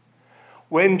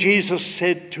 When Jesus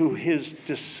said to his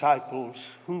disciples,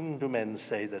 whom do men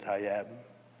say that I am?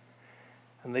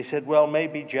 And they said, well,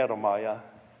 maybe Jeremiah,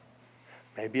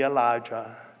 maybe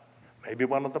Elijah, maybe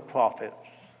one of the prophets.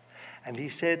 And he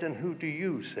said, and who do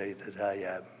you say that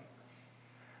I am?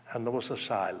 And there was a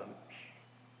silence.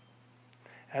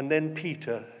 And then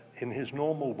Peter, in his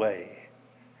normal way,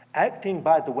 acting,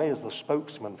 by the way, as the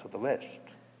spokesman for the rest,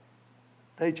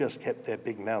 they just kept their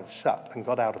big mouths shut and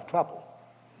got out of trouble.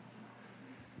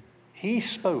 he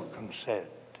spoke and said,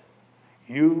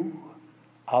 "You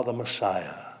are the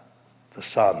Messiah, the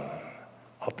Son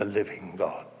of the living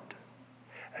God."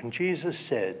 And Jesus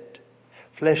said,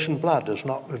 "Flesh and blood has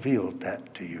not revealed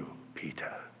that to you,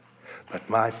 Peter, but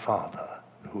my Father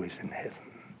who is in heaven."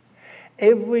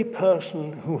 Every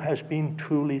person who has been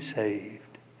truly saved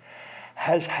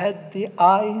has had the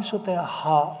eyes of their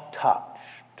heart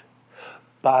touched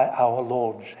by our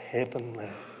Lord's heavenly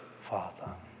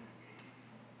Father.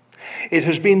 It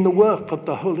has been the work of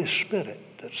the Holy Spirit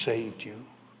that saved you,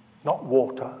 not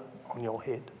water on your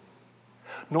head,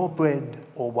 nor bread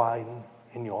or wine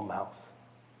in your mouth.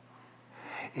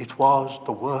 It was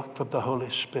the work of the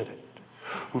Holy Spirit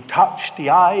who touched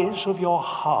the eyes of your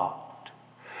heart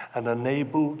and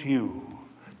enabled you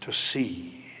to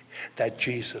see that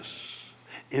Jesus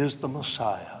is the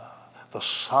Messiah, the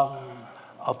Son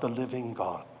of the living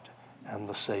God and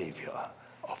the Savior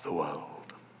of the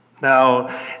world. Now,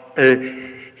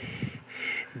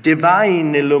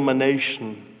 divine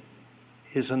illumination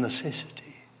is a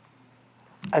necessity,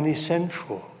 an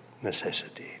essential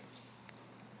necessity.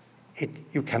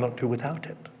 You cannot do without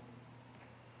it.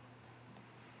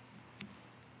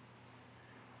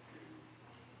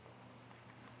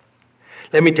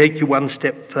 Let me take you one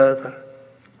step further.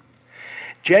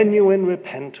 Genuine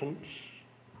repentance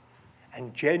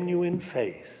and genuine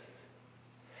faith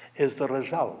is the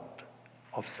result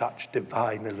of such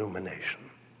divine illumination.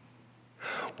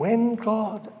 When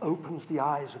God opens the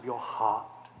eyes of your heart,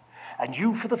 and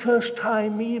you for the first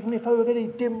time, even if ever very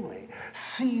dimly,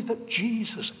 see that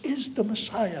Jesus is the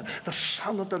Messiah, the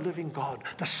Son of the living God,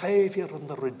 the Savior and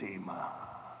the Redeemer,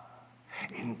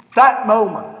 in that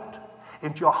moment,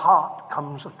 into your heart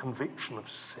comes a conviction of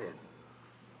sin.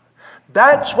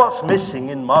 That's what's missing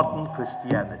in modern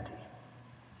Christianity.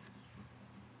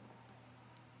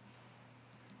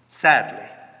 Sadly,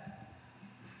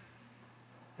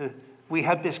 we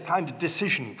have this kind of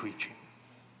decision preaching.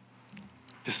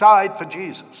 Decide for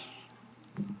Jesus.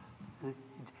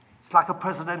 It's like a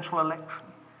presidential election.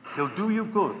 He'll do you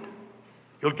good.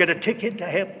 You'll get a ticket to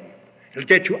heaven. He'll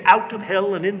get you out of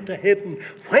hell and into heaven.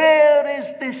 Where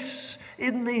is this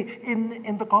in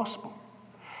the gospel?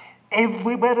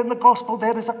 Everywhere in the gospel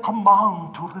there is a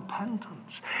command to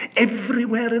repentance.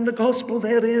 Everywhere in the gospel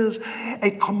there is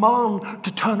a command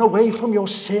to turn away from your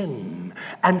sin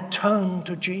and turn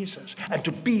to Jesus and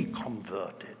to be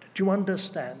converted. Do you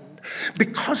understand?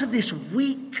 Because of this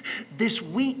weak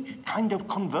kind of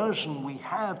conversion we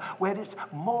have, where it's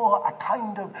more a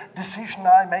kind of decision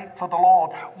I make for the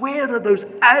Lord. Where are those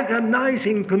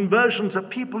agonizing conversions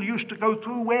that people used to go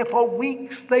through, where for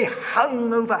weeks they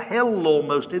hung over hell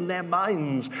almost in their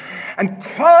minds and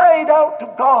cried out to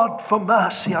God for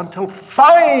mercy until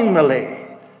finally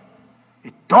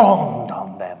it dawned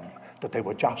on them that they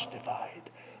were justified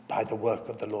by the work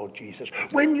of the Lord Jesus.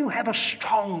 When you have a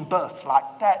strong birth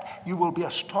like that, you will be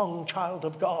a strong child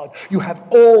of God. You have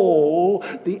all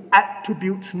the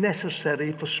attributes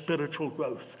necessary for spiritual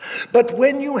growth. But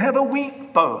when you have a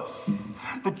weak birth,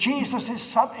 that Jesus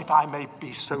is if I may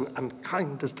be so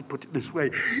unkind as to put it this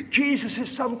way, Jesus is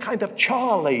some kind of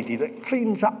char lady that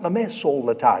cleans up the mess all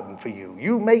the time for you.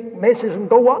 You make messes and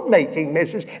go on making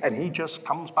messes, and he just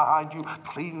comes behind you,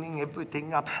 cleaning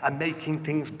everything up and making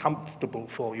things comfortable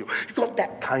for you. You've got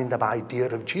that kind of idea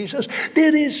of Jesus.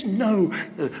 There is no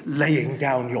laying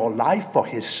down your life for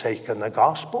his sake in the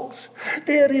Gospels.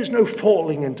 There is no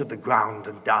falling into the ground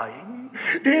and dying.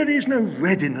 There is no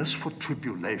readiness for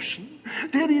tribulation.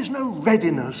 There is no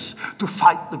readiness to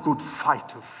fight the good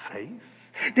fight of faith.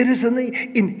 There is an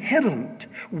inherent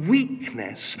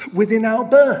weakness within our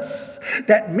birth.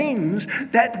 That means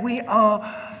that we are,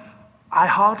 I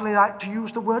hardly like to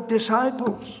use the word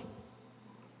disciples.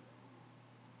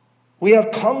 We are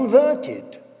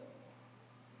converted,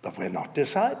 but we're not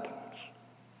disciples.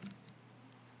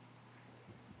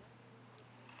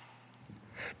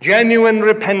 Genuine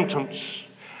repentance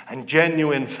and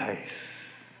genuine faith.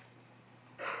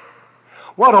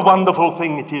 What a wonderful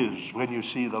thing it is when you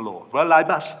see the Lord. Well, I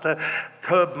must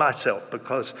curb myself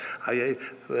because we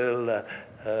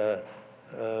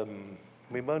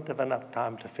won't have enough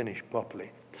time to finish properly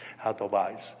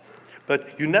otherwise.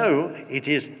 But you know, it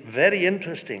is very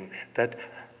interesting that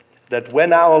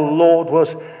when our Lord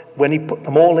when he put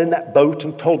them all in that boat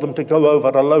and told them to go over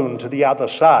alone to the other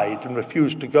side and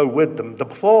refused to go with them.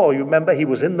 Before, you remember, he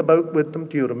was in the boat with them.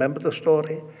 Do you remember the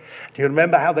story? Do you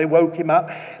remember how they woke him up?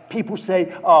 People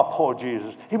say, "Oh, poor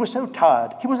Jesus. He was so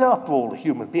tired. He was, after all, a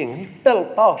human being. He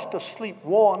fell fast asleep,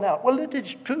 worn out." Well, it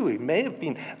is true. He may have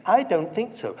been. I don't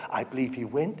think so. I believe he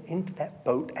went into that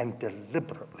boat and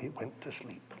deliberately went to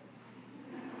sleep.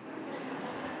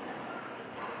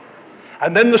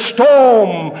 And then the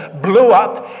storm blew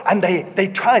up, and they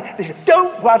tried. They said,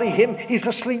 "Don't worry him, he's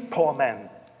asleep, poor man."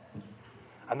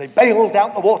 And they bailed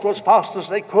out the water as fast as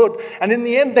they could. And in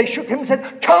the end, they shook him and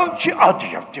said, "Can't you? Oh,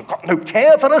 you've got no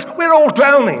care for us. We're all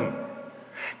drowning."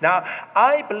 Now,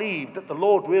 I believe that the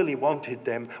Lord really wanted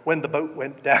them, when the boat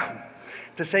went down,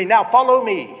 to say, "Now follow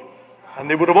me." And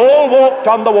they would have all walked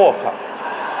on the water.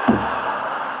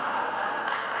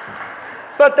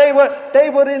 But they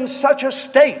were in such a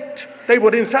state,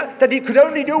 that he could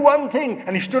only do one thing.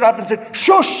 And he stood up and said,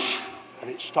 "Shush!" And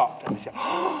it stopped. And he said,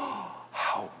 "Oh,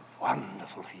 how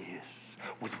wonderful he is."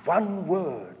 With one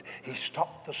word, he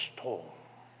stopped the storm.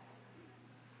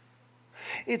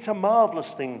 It's a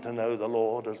marvelous thing to know the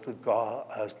Lord as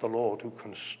the Lord who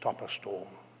can stop a storm.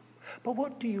 But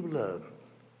what do you learn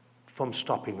from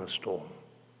stopping a storm?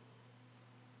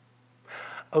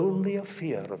 Only a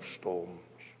fear of storms.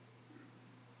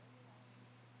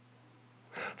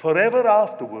 Forever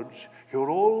afterwards, you're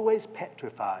always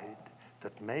petrified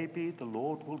that maybe the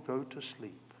Lord will go to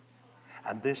sleep,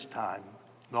 and this time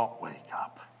not wake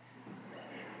up.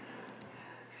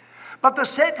 But the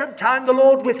second time the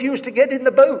Lord refused to get in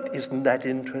the boat. Isn't that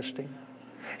interesting?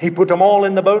 He put them all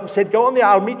in the boat and said, "Go on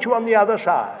I'll meet you on the other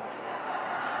side."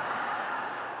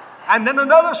 And then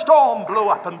another storm blew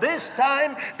up, and this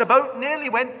time the boat nearly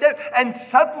went down, and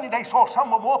suddenly they saw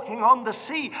someone walking on the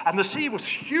sea, and the sea was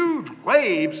huge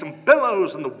waves and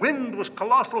billows, and the wind was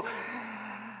colossal.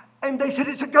 And they said,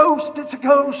 "It's a ghost, it's a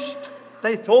ghost."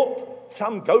 They thought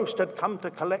some ghost had come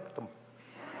to collect them.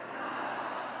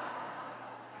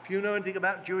 If you know anything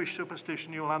about Jewish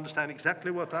superstition, you'll understand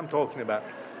exactly what I'm talking about.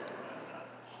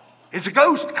 It's a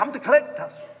ghost come to collect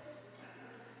us.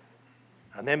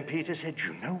 And then Peter said,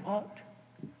 "You know what?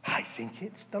 I think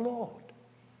it's the Lord."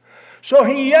 So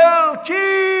he yelled,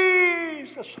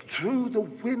 "Jesus!" through the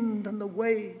wind and the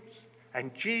waves.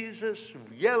 And Jesus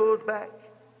yelled back,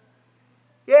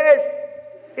 "Yes,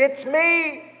 it's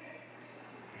me."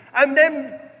 And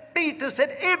then Peter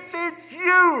said, "If it's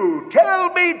you, tell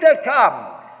me to come."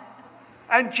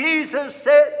 And Jesus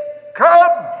said,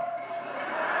 "Come."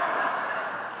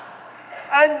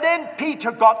 And then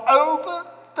Peter got over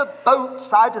the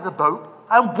side of the boat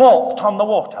and walked on the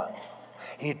water.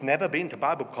 He'd never been to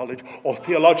Bible college or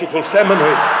theological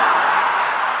seminary.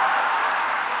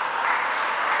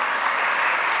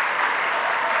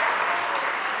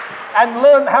 And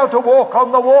learned how to walk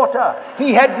on the water.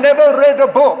 He had never read a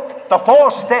book, The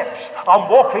 4 Steps on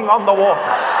Walking on the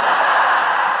Water.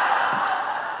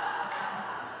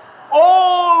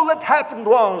 All that happened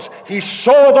was he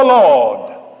saw the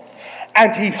Lord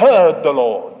and he heard the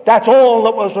Lord. That's all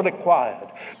that was required.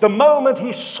 The moment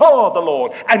he saw the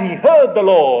Lord and he heard the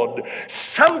Lord,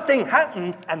 something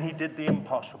happened and he did the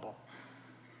impossible.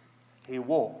 He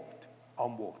walked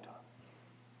on water.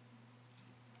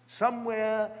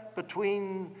 Somewhere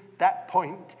between that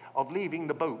point of leaving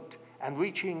the boat and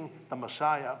reaching the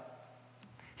Messiah,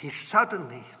 he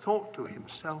suddenly thought to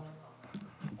himself,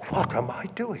 "What am I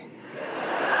doing?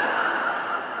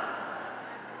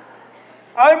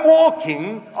 I'm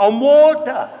walking on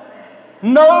water.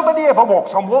 Nobody ever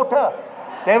walks on water.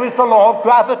 There is the law of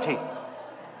gravity."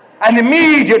 And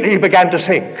immediately he began to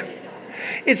sink.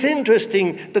 It's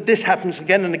interesting that this happens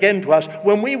again and again to us.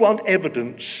 When we want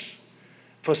evidence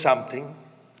for something,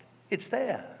 it's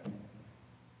there.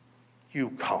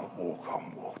 You can't walk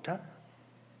on water.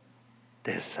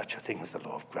 There's such a thing as the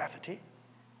law of gravity.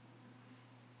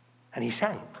 And he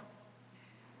sank.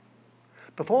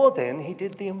 Before then, he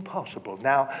did the impossible.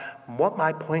 Now, what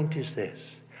my point is this.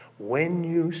 When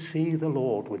you see the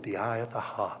Lord with the eye of the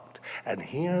heart and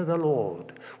hear the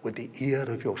Lord with the ear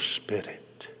of your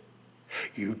spirit,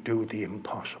 you do the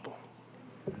impossible.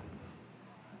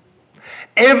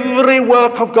 Every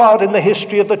work of God in the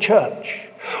history of the church,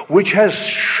 which has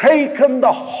shaken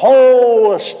the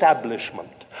whole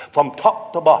establishment from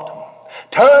top to bottom,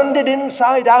 turned it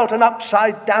inside out and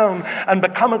upside down, and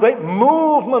become a great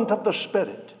movement of the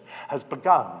Spirit, has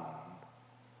begun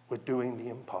with doing the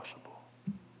impossible.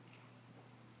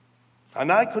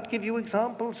 And I could give you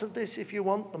examples of this if you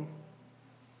want them.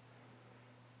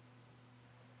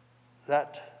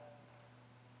 That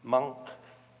monk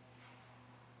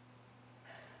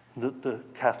that the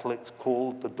Catholics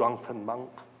called the drunken monk,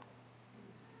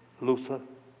 Luther.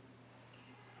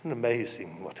 And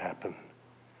amazing what happened.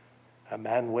 A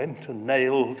man went and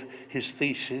nailed his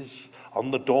thesis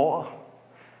on the door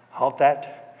of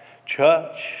that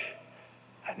church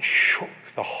and shook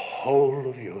the whole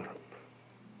of Europe.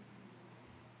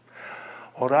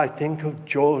 Or I think of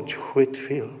George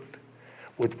Whitefield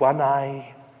with one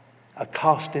eye, a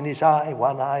cast in his eye,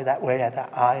 one eye that way and an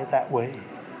eye that way.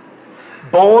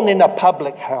 born in a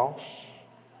public house.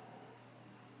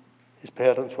 His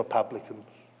parents were publicans.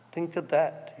 Think of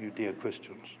that, you dear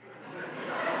Christians.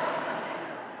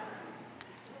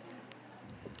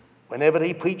 Whenever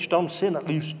he preached on sin, at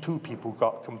least 2 people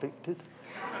got convicted.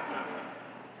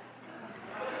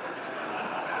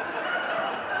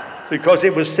 Because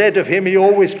it was said of him, he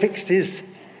always fixed his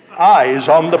eyes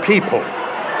on the people.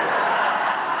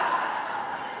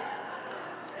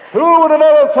 Who would have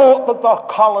ever thought that the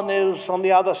colonies on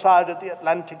the other side of the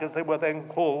Atlantic, as they were then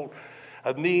called,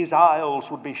 and these isles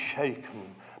would be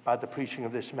shaken by the preaching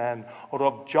of this man, or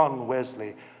of John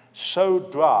Wesley, so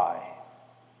dry.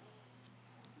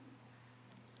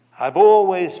 I've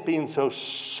always been so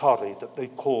sorry that they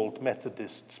called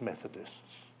Methodists Methodists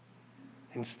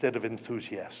instead of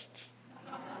enthusiasts.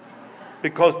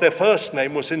 Because their first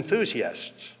name was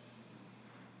Enthusiasts.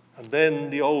 And then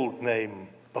the old name,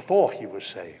 before he was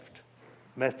saved,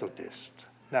 Methodist.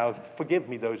 Now, forgive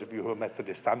me those of you who are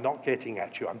Methodists. I'm not getting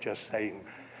at you. I'm just saying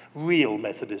real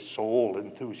Methodists are all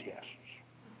enthusiasts.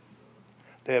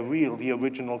 They're real, the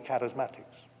original charismatics.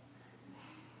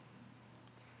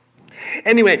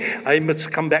 Anyway, I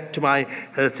must come back to my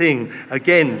thing.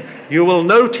 Again, you will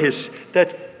notice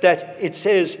that it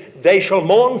says, they shall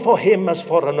mourn for him as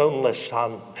for an only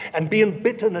son, and be in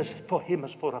bitterness for him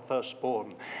as for a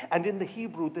firstborn. And in the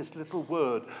Hebrew, this little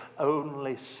word,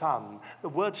 only son, the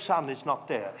word son is not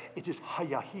there. It is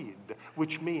hayahid,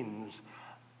 which means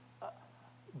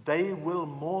they will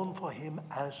mourn for him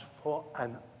as for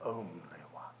an only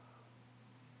one.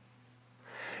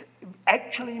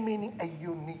 Actually meaning a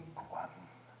unique one.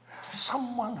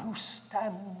 Someone who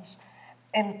stands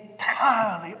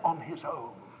entirely on his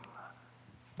own.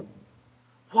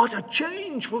 What a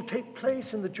change will take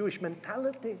place in the Jewish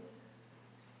mentality.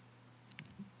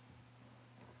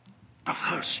 The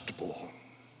firstborn.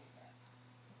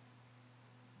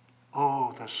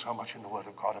 Oh, there's so much in the Word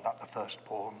of God about the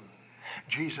firstborn.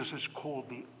 Jesus is called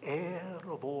the heir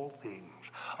of all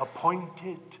things,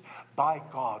 appointed by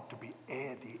God to be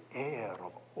the heir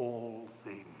of all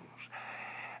things.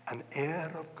 An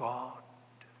heir of God,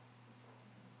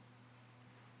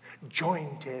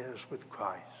 joint heirs with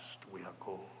Christ, we are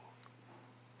called.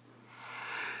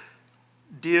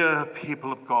 Dear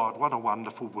people of God, what a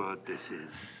wonderful word this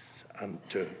is,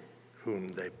 unto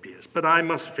whom they pierce. But I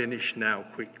must finish now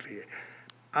quickly.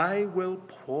 I will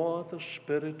pour the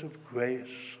spirit of grace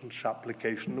and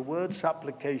supplication. The word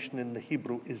supplication in the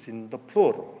Hebrew is in the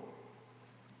plural.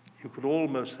 You could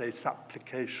almost say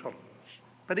supplications.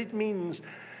 But it means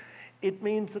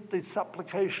that the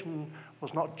supplication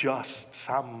was not just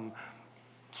some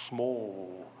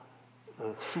small,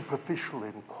 superficial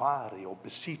inquiry or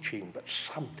beseeching, but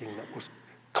something that was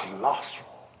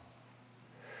colossal,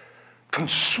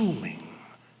 consuming,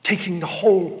 taking the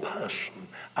whole person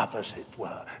up, as it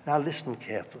were. Now listen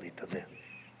carefully to this.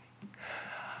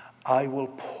 I will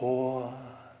pour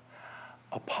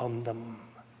upon them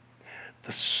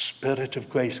the Spirit of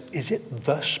grace. Is it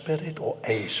the Spirit or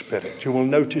a Spirit? You will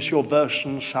notice your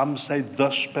version, some say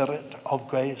the Spirit of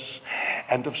grace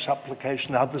and of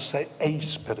supplication, others say a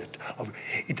Spirit of.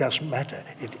 It doesn't matter.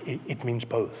 It means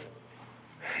both.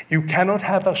 You cannot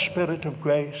have a spirit of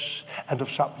grace and of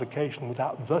supplication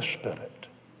without the Spirit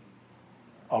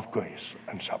of grace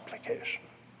and supplication.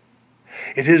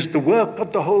 It is the work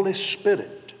of the Holy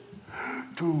Spirit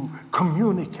to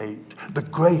communicate the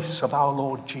grace of our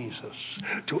Lord Jesus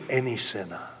to any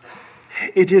sinner.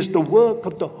 It is the work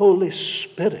of the Holy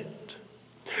Spirit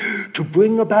to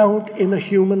bring about in a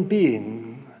human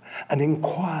being an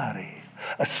inquiry,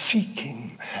 a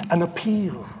seeking, an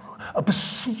appeal, a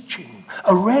beseeching,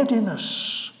 a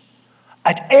readiness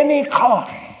at any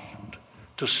cost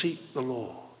to seek the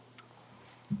Lord.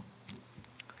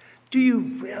 Do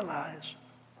you realize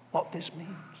what this means?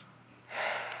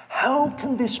 How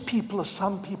can this people, as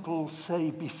some people say,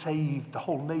 be saved, the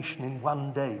whole nation, in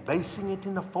one day, basing it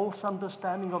in a false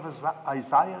understanding of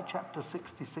Isaiah chapter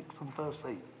 66 and verse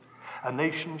 8? A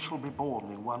nation shall be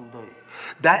born in one day.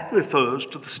 That refers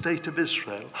to the state of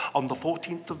Israel on the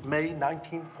 14th of May,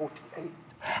 1948.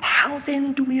 How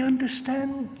then do we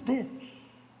understand this?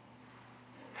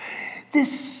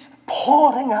 This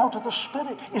pouring out of the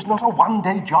Spirit is not a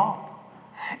one-day job.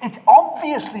 It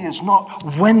obviously is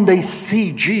not when they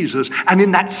see Jesus and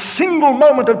in that single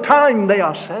moment of time they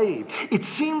are saved. It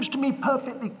seems to me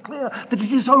perfectly clear that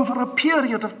it is over a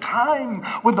period of time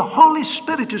when the Holy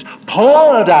Spirit is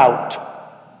poured out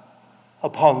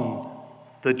upon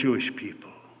the Jewish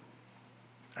people.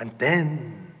 And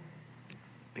then,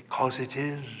 because it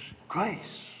is grace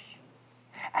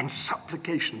And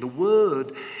supplication, the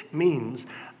word means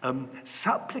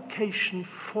supplication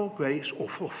for grace or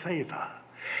for favor.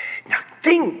 Now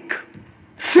think.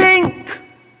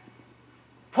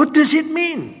 What does it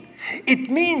mean? It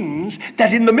means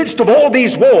that in the midst of all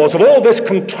these wars, of all this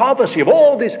controversy, of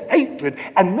all this hatred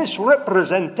and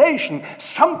misrepresentation,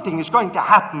 something is going to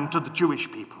happen to the Jewish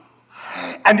people.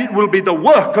 And it will be the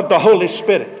work of the Holy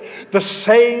Spirit, the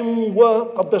same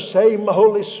work of the same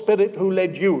Holy Spirit who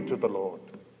led you to the Lord.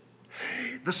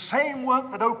 The same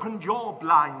work that opened your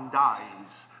blind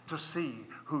eyes to see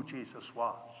who Jesus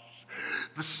was.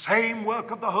 The same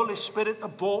work of the Holy Spirit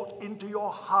that brought into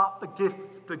your heart the gift,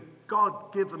 the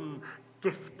God-given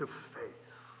gift of faith.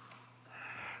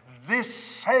 This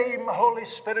same Holy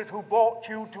Spirit who brought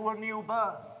you to a new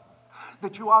birth,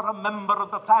 that you are a member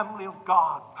of the family of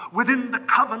God, within the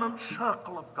covenant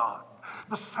circle of God.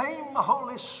 The same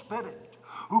Holy Spirit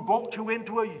who brought you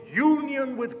into a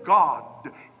union with God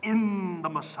in the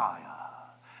Messiah.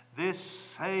 This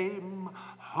same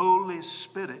Holy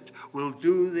Spirit will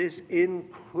do this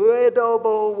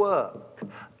incredible work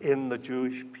in the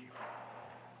Jewish people.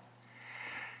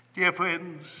 Dear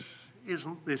friends,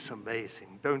 isn't this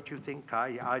amazing? Don't you think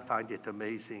I find it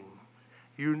amazing?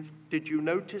 Did you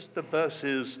notice the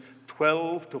verses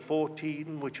 12 to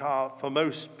 14, which are for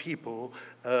most people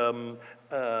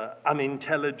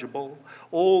unintelligible?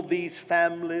 All these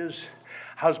families,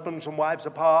 husbands and wives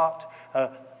apart,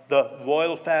 the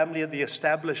royal family of the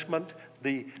establishment,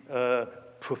 the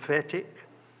prophetic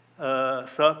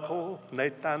circle,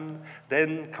 Nathan.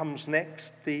 Then comes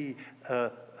next the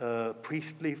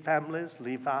priestly families,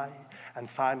 Levi, and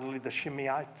finally the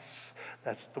Shimeites.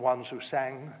 That's the ones who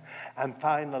sang. And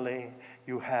finally,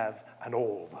 you have, and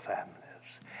all the families.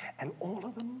 And all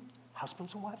of them,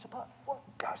 husbands and wives apart. What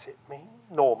does it mean?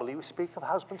 Normally we speak of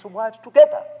husbands and wives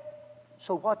together.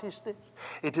 So what is this?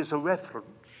 It is a reference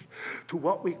to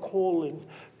what we call in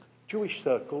Jewish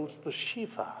circles the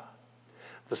Shiva,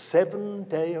 the 7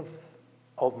 day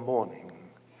of mourning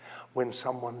when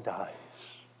someone dies.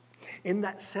 In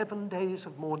that 7 days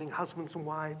of mourning, husbands and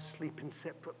wives sleep in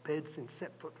separate beds, in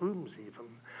separate rooms even.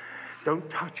 Don't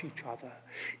touch each other.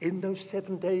 In those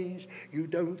 7 days, you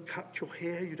don't cut your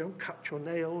hair, you don't cut your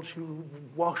nails, you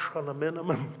wash on a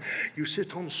minimum, you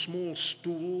sit on small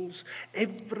stools.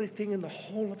 Everything in the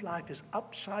whole of life is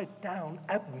upside down,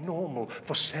 abnormal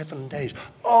for 7 days.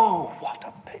 Oh, what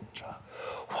a picture.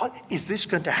 What is this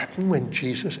going to happen when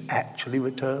Jesus actually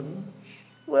returns?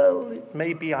 Well,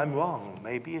 maybe I'm wrong.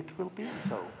 Maybe it will be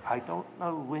so. I don't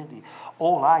know really.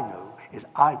 All I know is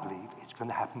I believe it's going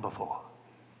to happen before.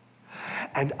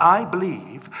 And I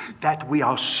believe that we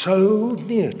are so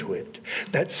near to it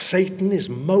that Satan is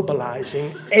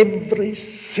mobilizing every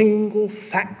single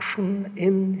faction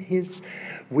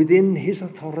within his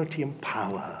authority and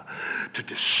power to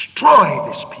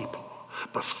destroy this people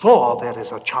before there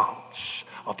is a chance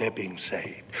of their being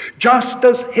saved. Just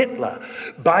as Hitler,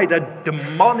 by the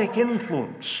demonic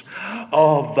influence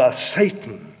of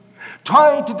Satan,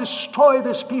 tried to destroy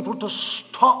this people to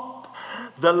stop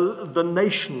the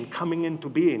nation coming into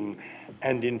being.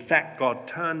 And in fact, God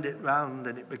turned it round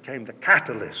and it became the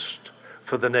catalyst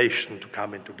for the nation to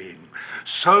come into being.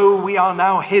 So we are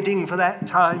now heading for that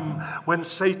time when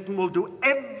Satan will do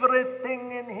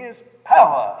everything in his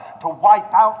power to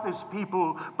wipe out this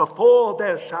people before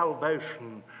their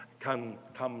salvation can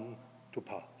come to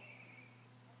pass.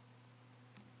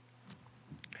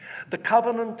 The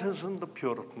Covenanters and the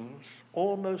Puritans,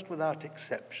 almost without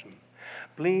exception,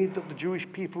 believed that the Jewish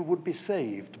people would be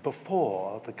saved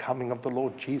before the coming of the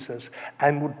Lord Jesus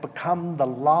and would become the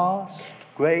last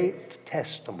great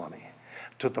testimony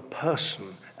to the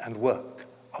person and work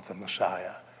of the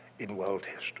Messiah in world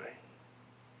history.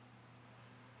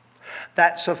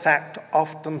 That's a fact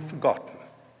often forgotten.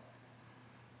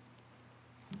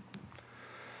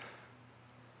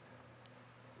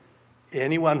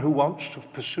 Anyone who wants to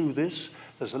pursue this,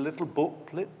 there's a little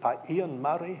booklet by Ian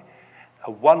Murray,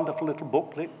 a wonderful little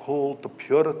booklet called The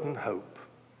Puritan Hope.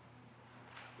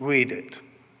 Read it.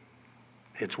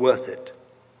 It's worth it.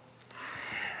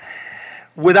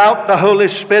 Without the Holy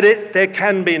Spirit, there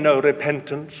can be no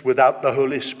repentance. Without the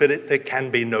Holy Spirit, there can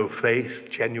be no faith,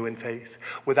 genuine faith.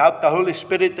 Without the Holy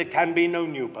Spirit, there can be no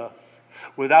new birth.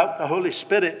 Without the Holy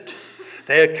Spirit,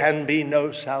 there can be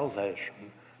no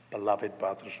salvation. Beloved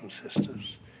brothers and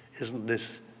sisters, isn't this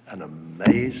an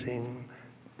amazing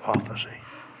prophecy?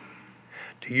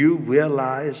 Do you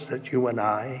realize that you and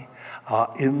I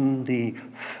are in the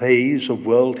phase of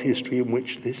world history in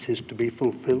which this is to be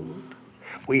fulfilled?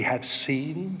 We have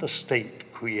seen the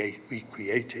state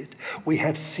recreated. We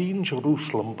have seen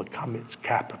Jerusalem become its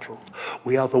capital.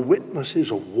 We are the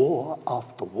witnesses of war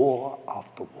after war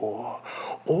after war.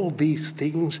 All these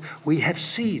things we have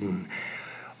seen.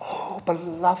 Oh,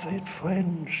 beloved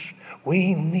friends,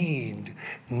 we need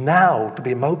now to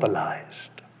be mobilized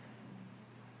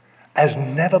as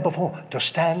never before to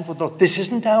stand with the Lord. This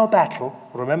isn't our battle,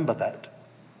 remember that.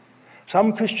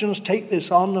 Some Christians take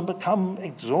this on and become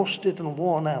exhausted and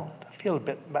worn out. I feel a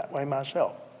bit that way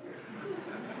myself.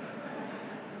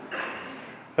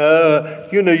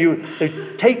 You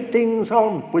take things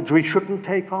on which we shouldn't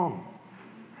take on.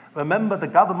 Remember, the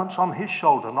government's on his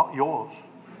shoulder, not yours.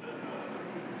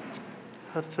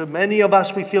 But many of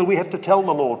us, we feel we have to tell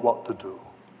the Lord what to do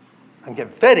and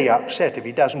get very upset if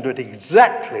he doesn't do it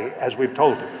exactly as we've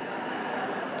told him.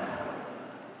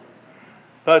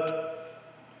 But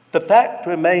the fact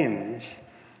remains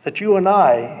that you and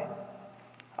I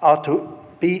are to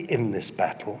be in this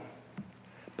battle,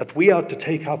 but we are to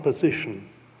take our position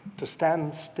to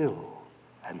stand still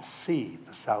and see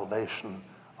the salvation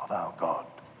of our God.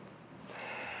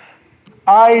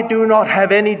 I do not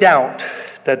have any doubt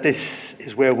that this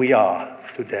is where we are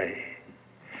today.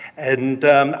 And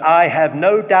I have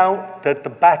no doubt that the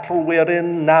battle we're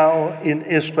in now in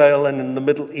Israel and in the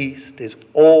Middle East is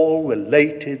all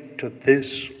related to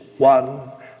this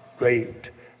one great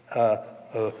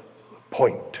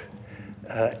point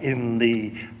in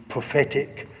the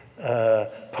prophetic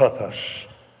purpose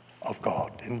of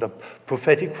God, in the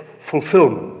prophetic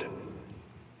fulfillment.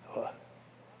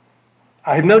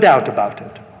 I have no doubt about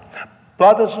it.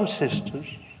 Brothers and sisters,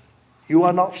 you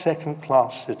are not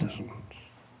second-class citizens.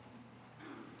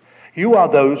 You are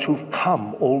those who've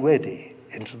come already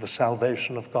into the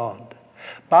salvation of God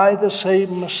by the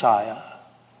same Messiah,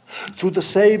 through the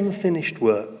same finished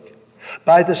work,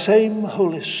 by the same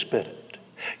Holy Spirit.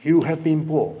 You have been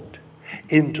brought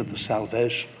into the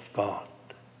salvation of God.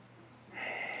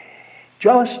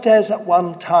 Just as at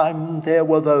one time there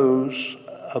were those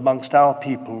amongst our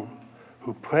people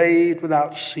who prayed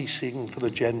without ceasing for the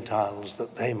Gentiles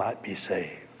that they might be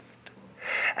saved,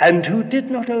 and who did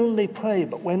not only pray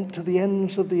but went to the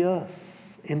ends of the earth,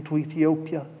 into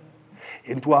Ethiopia,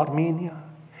 into Armenia,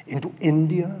 into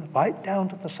India, right down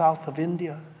to the south of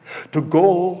India, to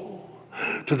Gaul,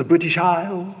 to the British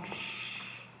Isles,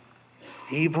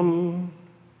 even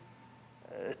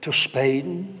to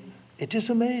Spain. It is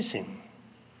amazing.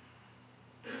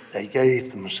 They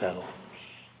gave themselves.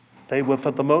 They were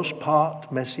for the most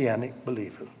part Messianic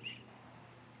believers.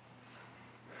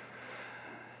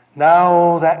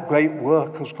 Now that great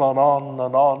work has gone on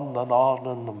and on and on,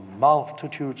 and the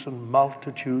multitudes and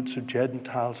multitudes of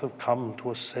Gentiles have come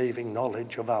to a saving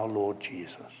knowledge of our Lord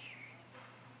Jesus.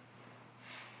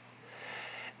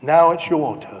 Now it's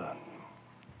your turn.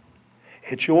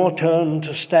 It's your turn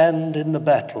to stand in the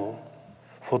battle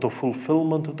for the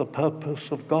fulfillment of the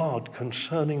purpose of God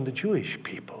concerning the Jewish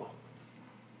people.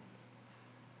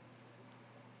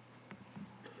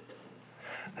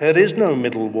 There is no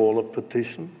middle wall of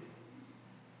partition.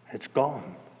 It's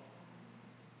gone.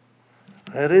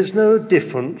 There is no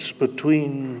difference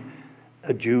between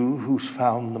a Jew who's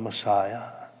found the Messiah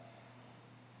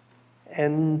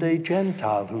and a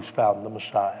Gentile who's found the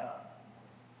Messiah.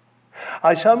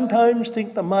 I sometimes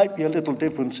think there might be a little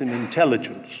difference in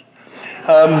intelligence.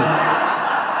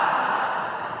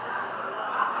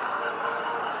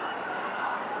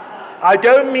 I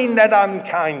don't mean that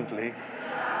unkindly,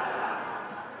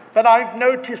 but I've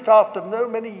noticed after so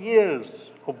many years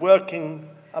of working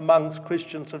amongst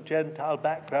Christians of Gentile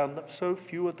background that so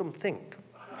few of them think.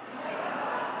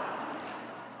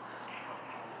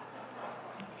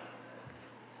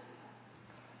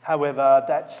 However,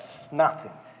 that's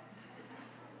nothing.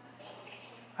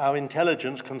 Our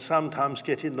intelligence can sometimes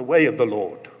get in the way of the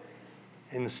Lord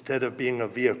instead of being a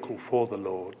vehicle for the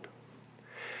Lord.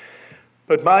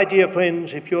 But my dear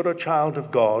friends, if you're a child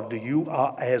of God, you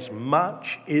are as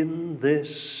much in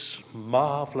this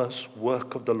marvelous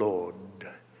work of the Lord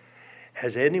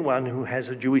as anyone who has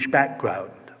a Jewish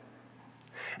background.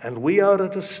 And we are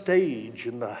at a stage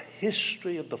in the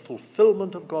history of the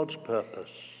fulfillment of God's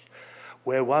purpose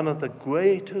where one of the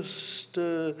greatest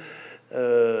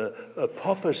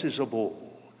prophecies of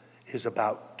all is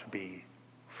about to be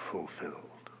fulfilled.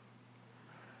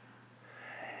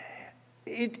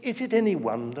 Is it any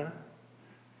wonder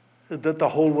that the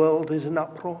whole world is in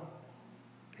uproar?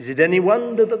 Is it any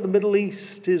wonder that the Middle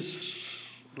East is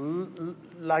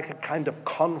like a kind of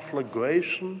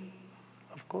conflagration?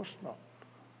 Of course not.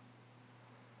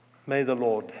 May the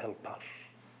Lord help us.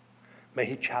 May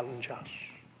he challenge us.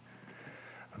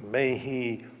 May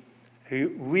he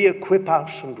re-equip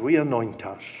us and re-anoint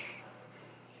us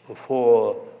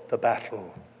for the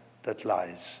battle that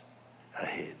lies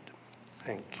ahead.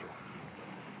 Thank you.